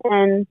silent,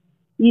 and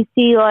you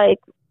see like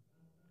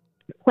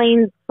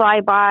planes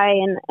fly by,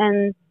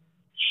 and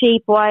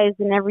shape wise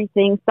and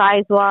everything,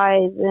 size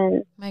wise.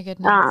 And my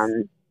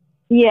goodness.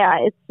 Yeah,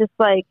 it's just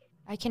like,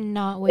 I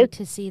cannot wait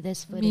to see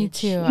this footage. Me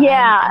too.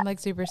 Yeah. I'm like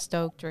super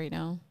stoked right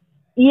now.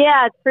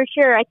 Yeah, for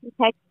sure. I can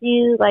text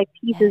you like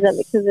pieces of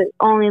it, because it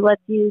only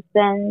lets you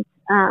send,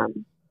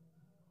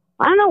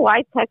 I don't know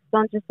why texts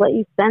don't just let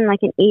you send like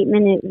an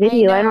 8-minute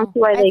video. I don't see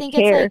why they care. I think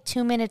it's like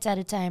 2 minutes at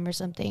a time or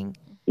something.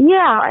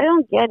 Yeah, I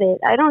don't get it.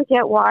 I don't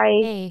get why.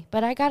 Hey,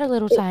 but I got a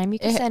little time. You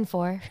can send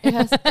 4. It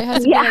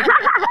has yeah.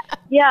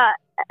 Yeah,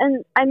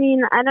 and I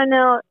mean, I don't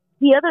know.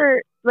 The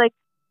other, like,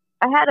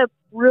 I had a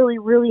really,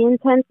 really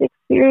intense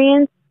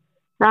experience.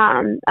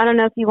 I don't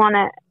know if you want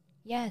to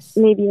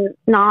maybe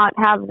not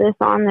have this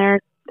on there.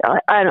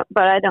 But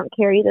I don't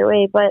care either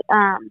way. But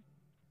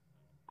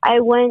I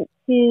went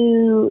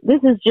to,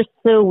 this is just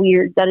so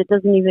weird that it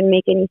doesn't even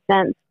make any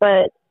sense.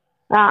 But,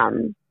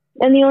 and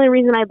the only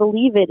reason I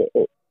believe it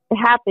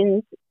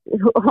happened,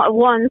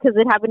 one, because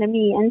it happened to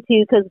me, and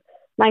two, because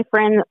my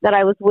friend that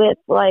I was with,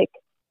 like,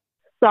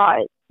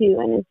 saw it too.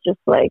 And it's just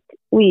like,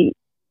 we,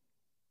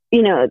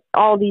 you know,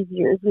 all these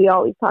years, we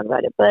always talk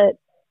about it. But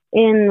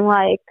in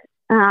like,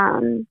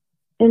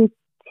 in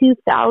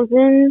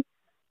 2000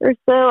 or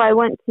so, I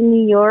went to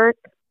New York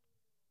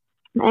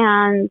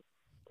and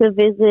to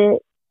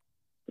visit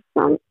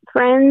some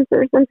friends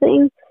or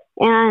something,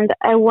 and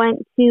I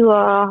went to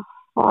a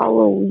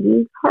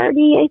Halloween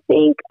party, I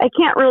think. I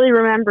can't really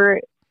remember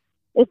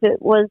if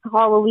it was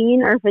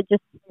Halloween or if it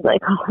just was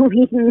like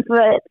Halloween,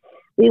 but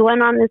we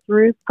went on this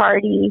roof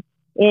party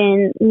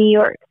in New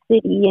York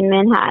City, in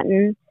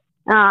Manhattan.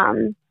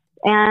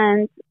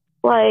 And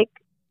like,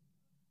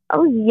 I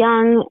was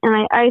young,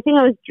 and I think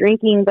I was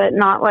drinking, but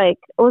not like,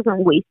 I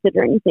wasn't wasted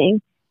or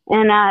anything.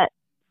 And at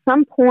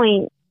some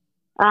point,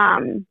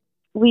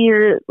 we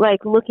were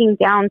like looking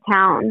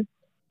downtown,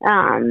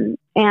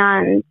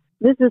 and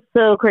this is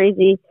so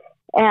crazy.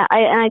 And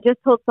I just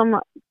told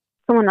someone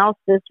else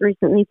this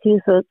recently too.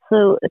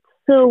 So it's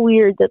so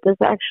weird that this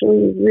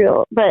actually is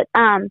real. But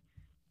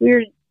we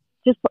were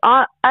just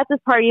at this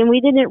party, and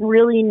we didn't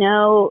really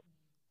know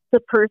the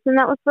person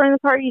that was throwing the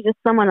party. Just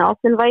someone else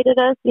invited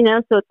us, you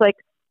know. So it's like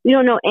we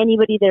don't know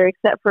anybody there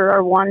except for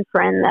our one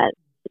friend that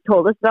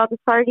told us about this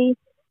party.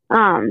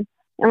 And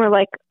we're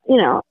like, you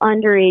know,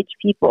 underage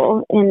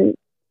people in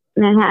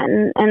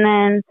Manhattan. And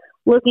then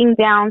looking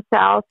down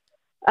south,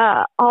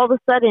 all of a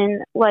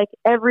sudden, like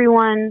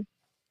everyone,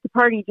 the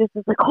party just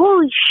is like,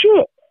 holy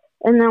shit.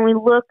 And then we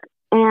look,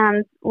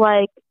 and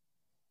like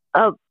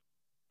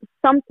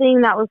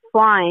something that was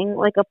flying,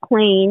 like a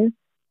plane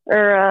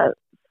or a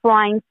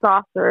flying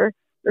saucer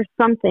or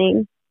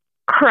something,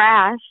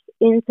 crashed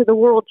into the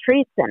World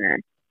Trade Center.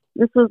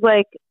 This was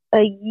like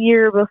a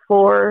year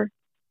before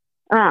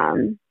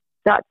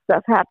that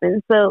stuff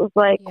happened. So it was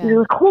like, we were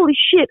like, holy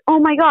shit, oh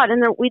my God.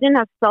 And we didn't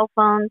have cell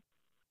phones.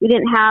 We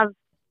didn't have,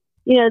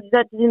 you know,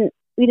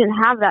 we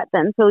didn't have that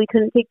then. So we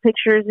couldn't take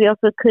pictures. We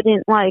also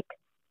couldn't like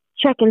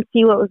check and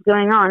see what was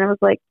going on. It was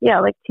like,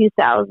 like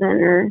 2000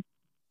 or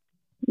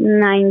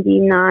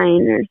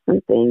 99 or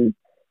something.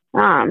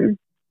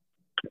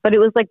 But it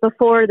was like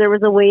before there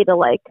was a way to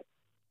like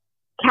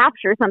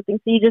capture something.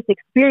 So you just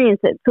experience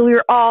it. So we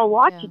were all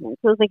watching it.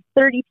 So it was like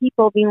 30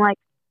 people being like,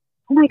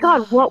 oh my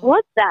God, what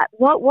was that?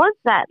 What was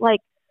that? Like,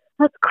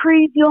 that's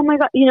crazy. Oh my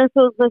God. You know,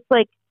 so it was just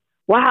like,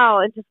 wow.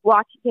 And just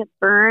watching it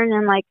burn,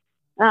 and like,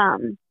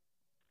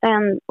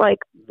 and like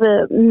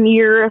the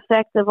mirror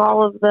effect of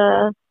all of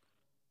the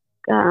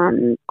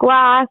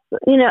glass,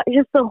 you know,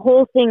 just the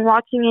whole thing,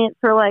 watching it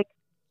for like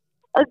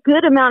a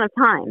good amount of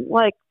time,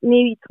 like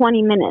maybe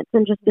 20 minutes,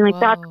 and just being like,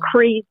 that's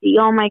crazy.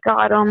 Oh my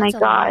God. Oh that's my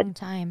God. A long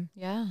time.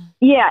 Yeah.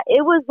 Yeah.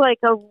 It was like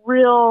a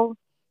real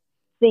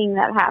thing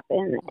that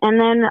happened. And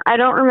then I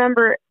don't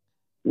remember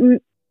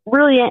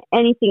really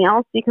anything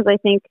else, because I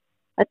think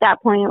at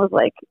that point it was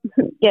like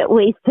get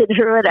wasted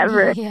or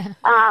whatever.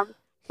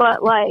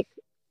 But like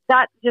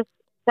that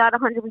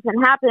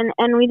 100% happened,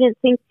 and we didn't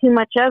think too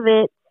much of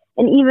it.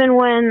 And even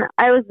when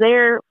I was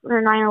there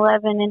for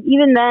 9/11, and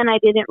even then I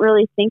didn't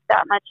really think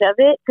that much of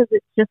it, because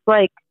it's just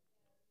like,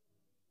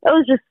 it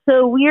was just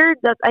so weird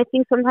that I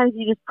think sometimes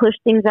you just push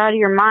things out of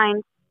your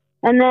mind.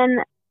 And then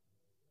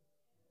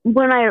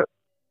when I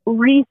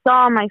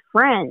re-saw my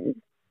friend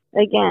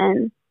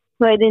again,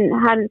 who I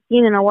hadn't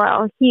seen in a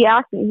while, he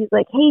asked me, he's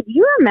like, hey, do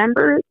you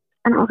remember?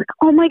 And I was like,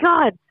 oh my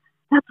God,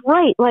 that's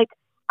right. Like,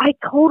 I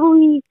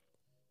totally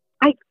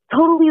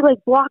like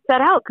blocked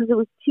that out because it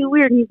was too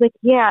weird. And he's like,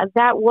 yeah,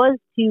 that was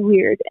too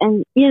weird.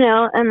 And, you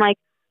know, and like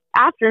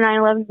after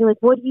 9/11, like,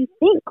 what do you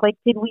think? Like,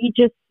 did we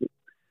just,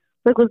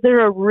 like, was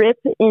there a rip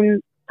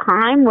in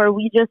time where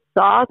we just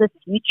saw the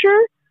future?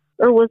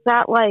 Or was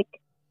that like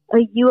a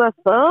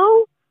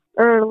UFO?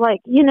 Or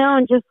like, you know,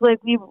 and just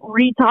like we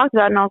re-talked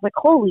about it, and I was like,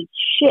 holy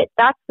shit,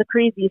 that's the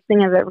craziest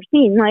thing I've ever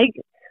seen. Like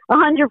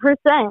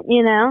 100%,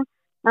 you know?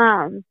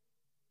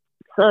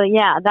 So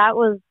yeah,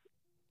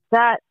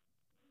 that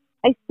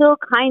I still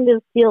kind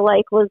of feel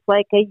like was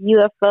like a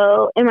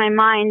UFO. In my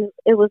mind,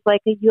 it was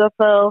like a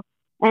UFO,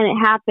 and it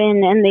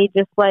happened, and they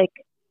just like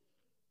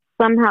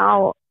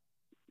somehow,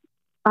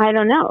 I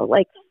don't know,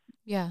 like,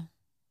 it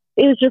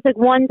was just like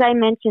one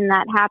dimension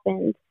that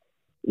happened,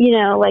 you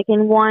know, like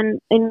in one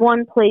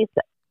place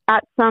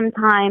at some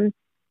time,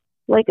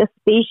 like a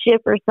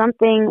spaceship or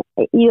something,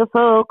 a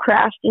UFO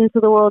crashed into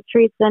the World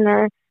Trade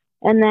Center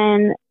and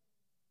then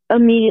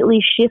immediately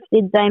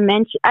shifted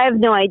dimension. I have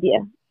no idea.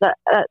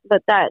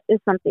 But that is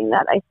something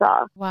that I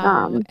saw.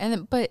 Wow.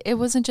 But it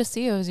wasn't just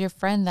you, it was your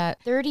friend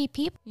that 30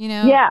 people, you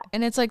know? Yeah.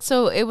 And it's like,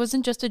 so it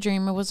wasn't just a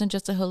dream. It wasn't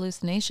just a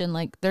hallucination.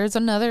 Like there's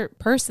another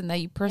person that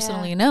you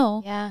personally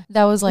know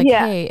that was like,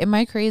 hey, am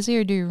I crazy,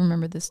 or do you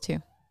remember this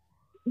too?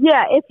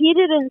 Yeah. If he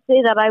didn't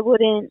say that, I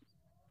wouldn't,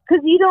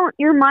 because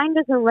your mind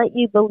doesn't let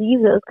you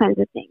believe those kinds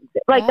of things.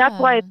 Like, that's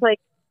why it's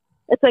like,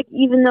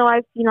 even though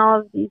I've seen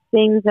all of these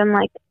things, and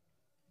like,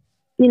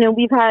 you know,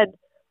 we've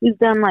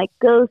done like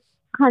ghost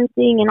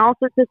hunting and all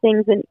sorts of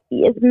things, and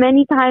as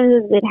many times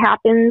as it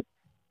happens,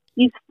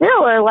 you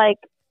still are like,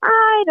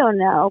 I don't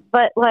know,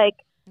 but like,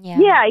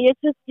 it's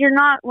just, you're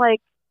not like,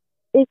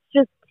 it's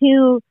just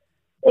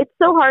it's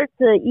so hard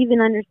to even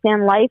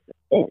understand life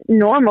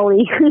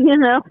normally, you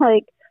know,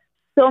 like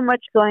so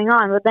much going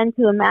on, but then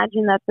to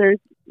imagine that there's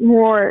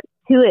more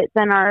to it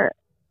than our,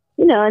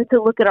 you know, and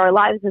to look at our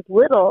lives as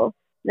little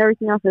and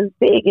everything else is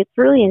big, it's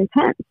really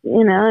intense,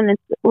 you know, and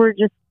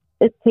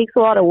it takes a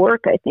lot of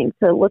work, I think,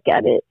 to look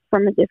at it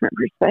from a different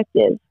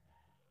perspective.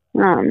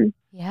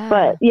 Yeah.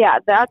 But yeah,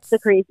 that's the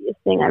craziest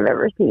thing I've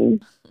ever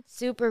seen.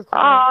 Super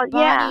cool.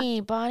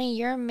 Oh, Bonnie,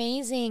 you're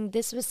amazing.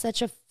 This was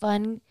such a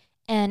fun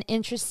and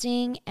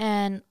interesting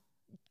and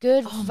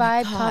good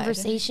vibe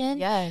conversation.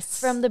 Yes.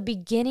 From the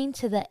beginning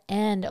to the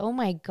end. Oh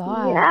my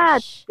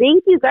gosh. Yeah.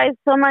 Thank you guys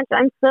so much.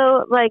 I'm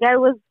so, like, I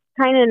was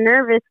kind of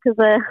nervous because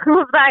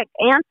of that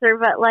answer,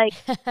 but like,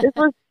 this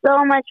was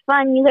so much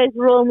fun. You guys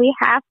rule, and we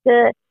have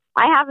to.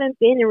 I haven't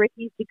been to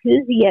Ricky's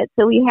Jacuzzi yet,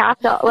 so we have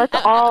to. Let's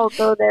all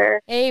go there.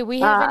 Hey, we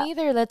haven't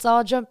either. Let's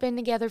all jump in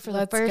together for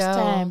the first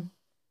time.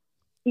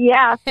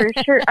 Yeah, for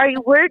sure.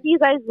 Where do you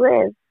guys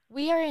live?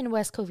 We are in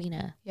West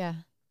Covina. Yeah.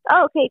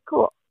 Oh, okay,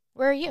 cool.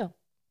 Where are you?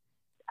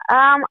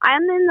 I'm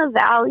in the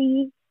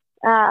valley.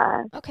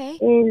 Okay.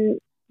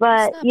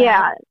 But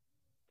yeah.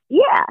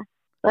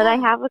 But I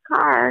have a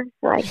car,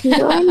 so I can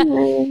go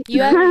anywhere.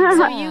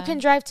 So you can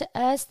drive to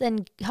us,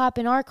 then hop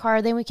in our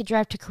car, then we could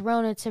drive to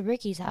Corona to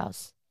Ricky's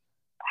house.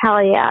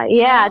 Hell yeah.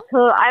 Yeah,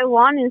 I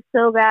want to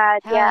so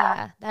bad.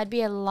 Yeah. That'd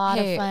be a lot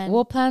of fun.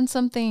 We'll plan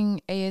something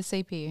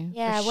ASAP.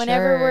 Yeah,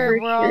 whenever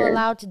we're all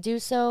allowed to do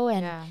so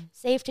and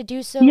safe to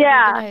do so.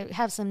 Yeah. We're going to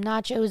have some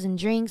nachos and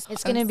drinks.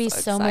 It's going to be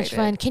so much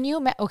fun. Can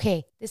you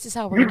okay, this is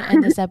how we're going to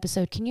end this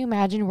episode. Can you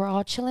imagine we're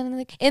all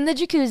chilling in the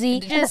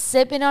jacuzzi, just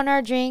sipping on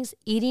our drinks,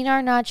 eating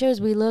our nachos.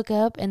 We look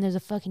up and there's a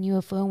fucking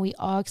UFO and we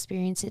all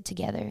experience it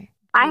together.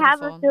 Beautiful. I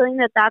have a feeling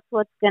that that's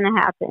what's going to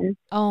happen.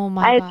 Oh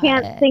my God. I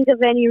can't think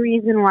of any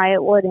reason why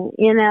it wouldn't,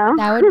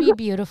 That would be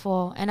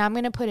beautiful. And I'm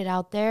going to put it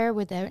out there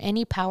with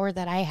any power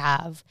that I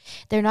have.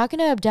 They're not going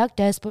to abduct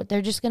us, but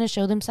they're just going to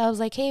show themselves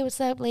like, hey, what's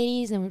up,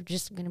 ladies? And we're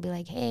just going to be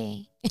like,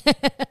 hey.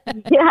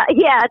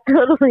 yeah,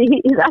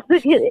 totally. That's a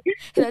good.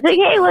 It's like,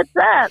 hey, what's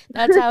up?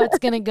 That's how it's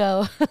going to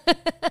go.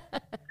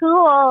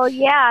 Cool.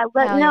 Yeah.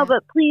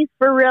 But please,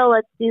 for real,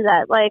 let's do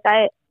that. Like,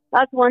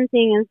 that's one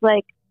thing is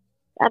like,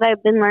 that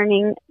I've been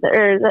learning,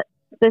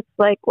 this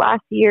like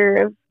last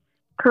year of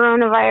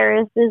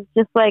coronavirus, is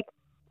just like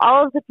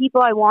all of the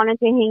people I wanted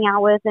to hang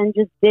out with and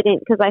just didn't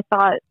because I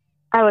thought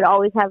I would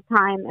always have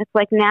time. It's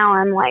like now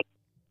I'm like,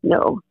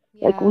 no,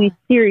 like we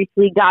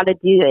seriously got to do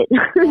it.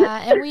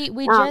 And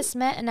we just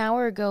met an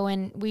hour ago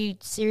and we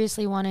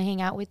seriously want to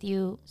hang out with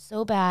you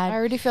so bad. I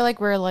already feel like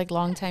we're like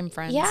longtime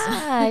friends.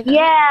 Yeah.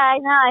 Yeah, I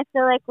know. I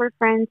feel like we're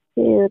friends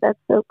too. That's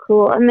so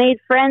cool. I made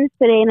friends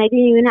today and I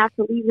didn't even have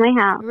to leave my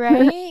house.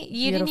 Right?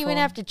 You didn't even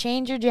have to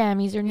change your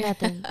jammies or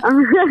nothing.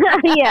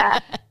 Yeah.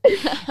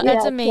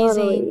 That's amazing.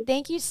 Totally.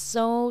 Thank you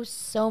so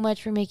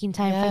much for making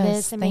time for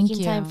this and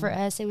making time for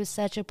us. It was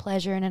such a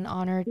pleasure and an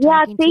honor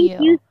talking to you. Yeah,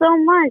 thank you so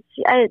much.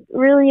 I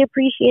really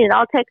appreciate it.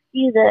 I'll text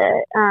you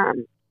the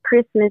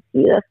Christmas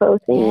UFO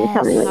thing and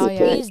tell me what you think.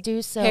 Please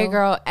do so. Hey,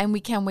 girl, and we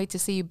can't wait to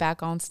see you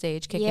back on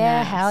stage kicking Yeah,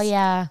 ass. hell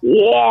yeah.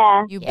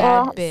 Yeah. You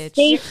bad bitch.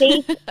 Stay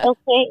safe,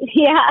 okay?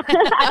 Yeah.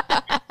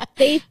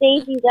 Stay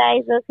safe, you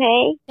guys,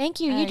 okay? Thank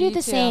you. You do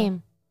the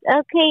same.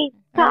 Okay.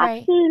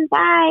 Talk soon.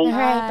 Bye. All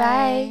right,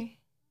 bye.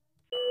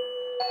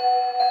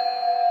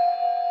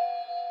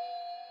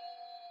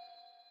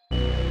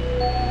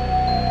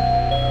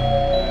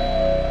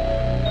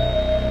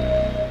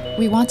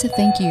 We want to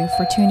thank you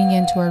for tuning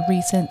in to our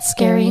recent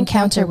Scary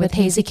Encounter with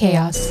Hazy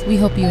Chaos. We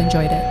hope you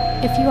enjoyed it.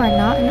 If you are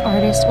not an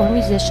artist or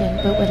musician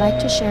but would like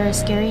to share a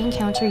scary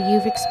encounter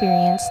you've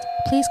experienced,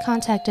 please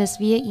contact us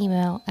via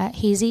email at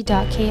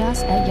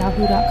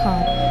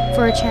hazy.chaos@yahoo.com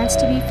for a chance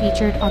to be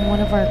featured on one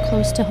of our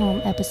close to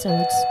home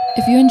episodes.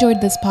 If you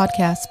enjoyed this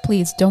podcast,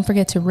 please don't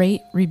forget to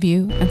rate,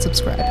 review, and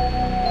subscribe.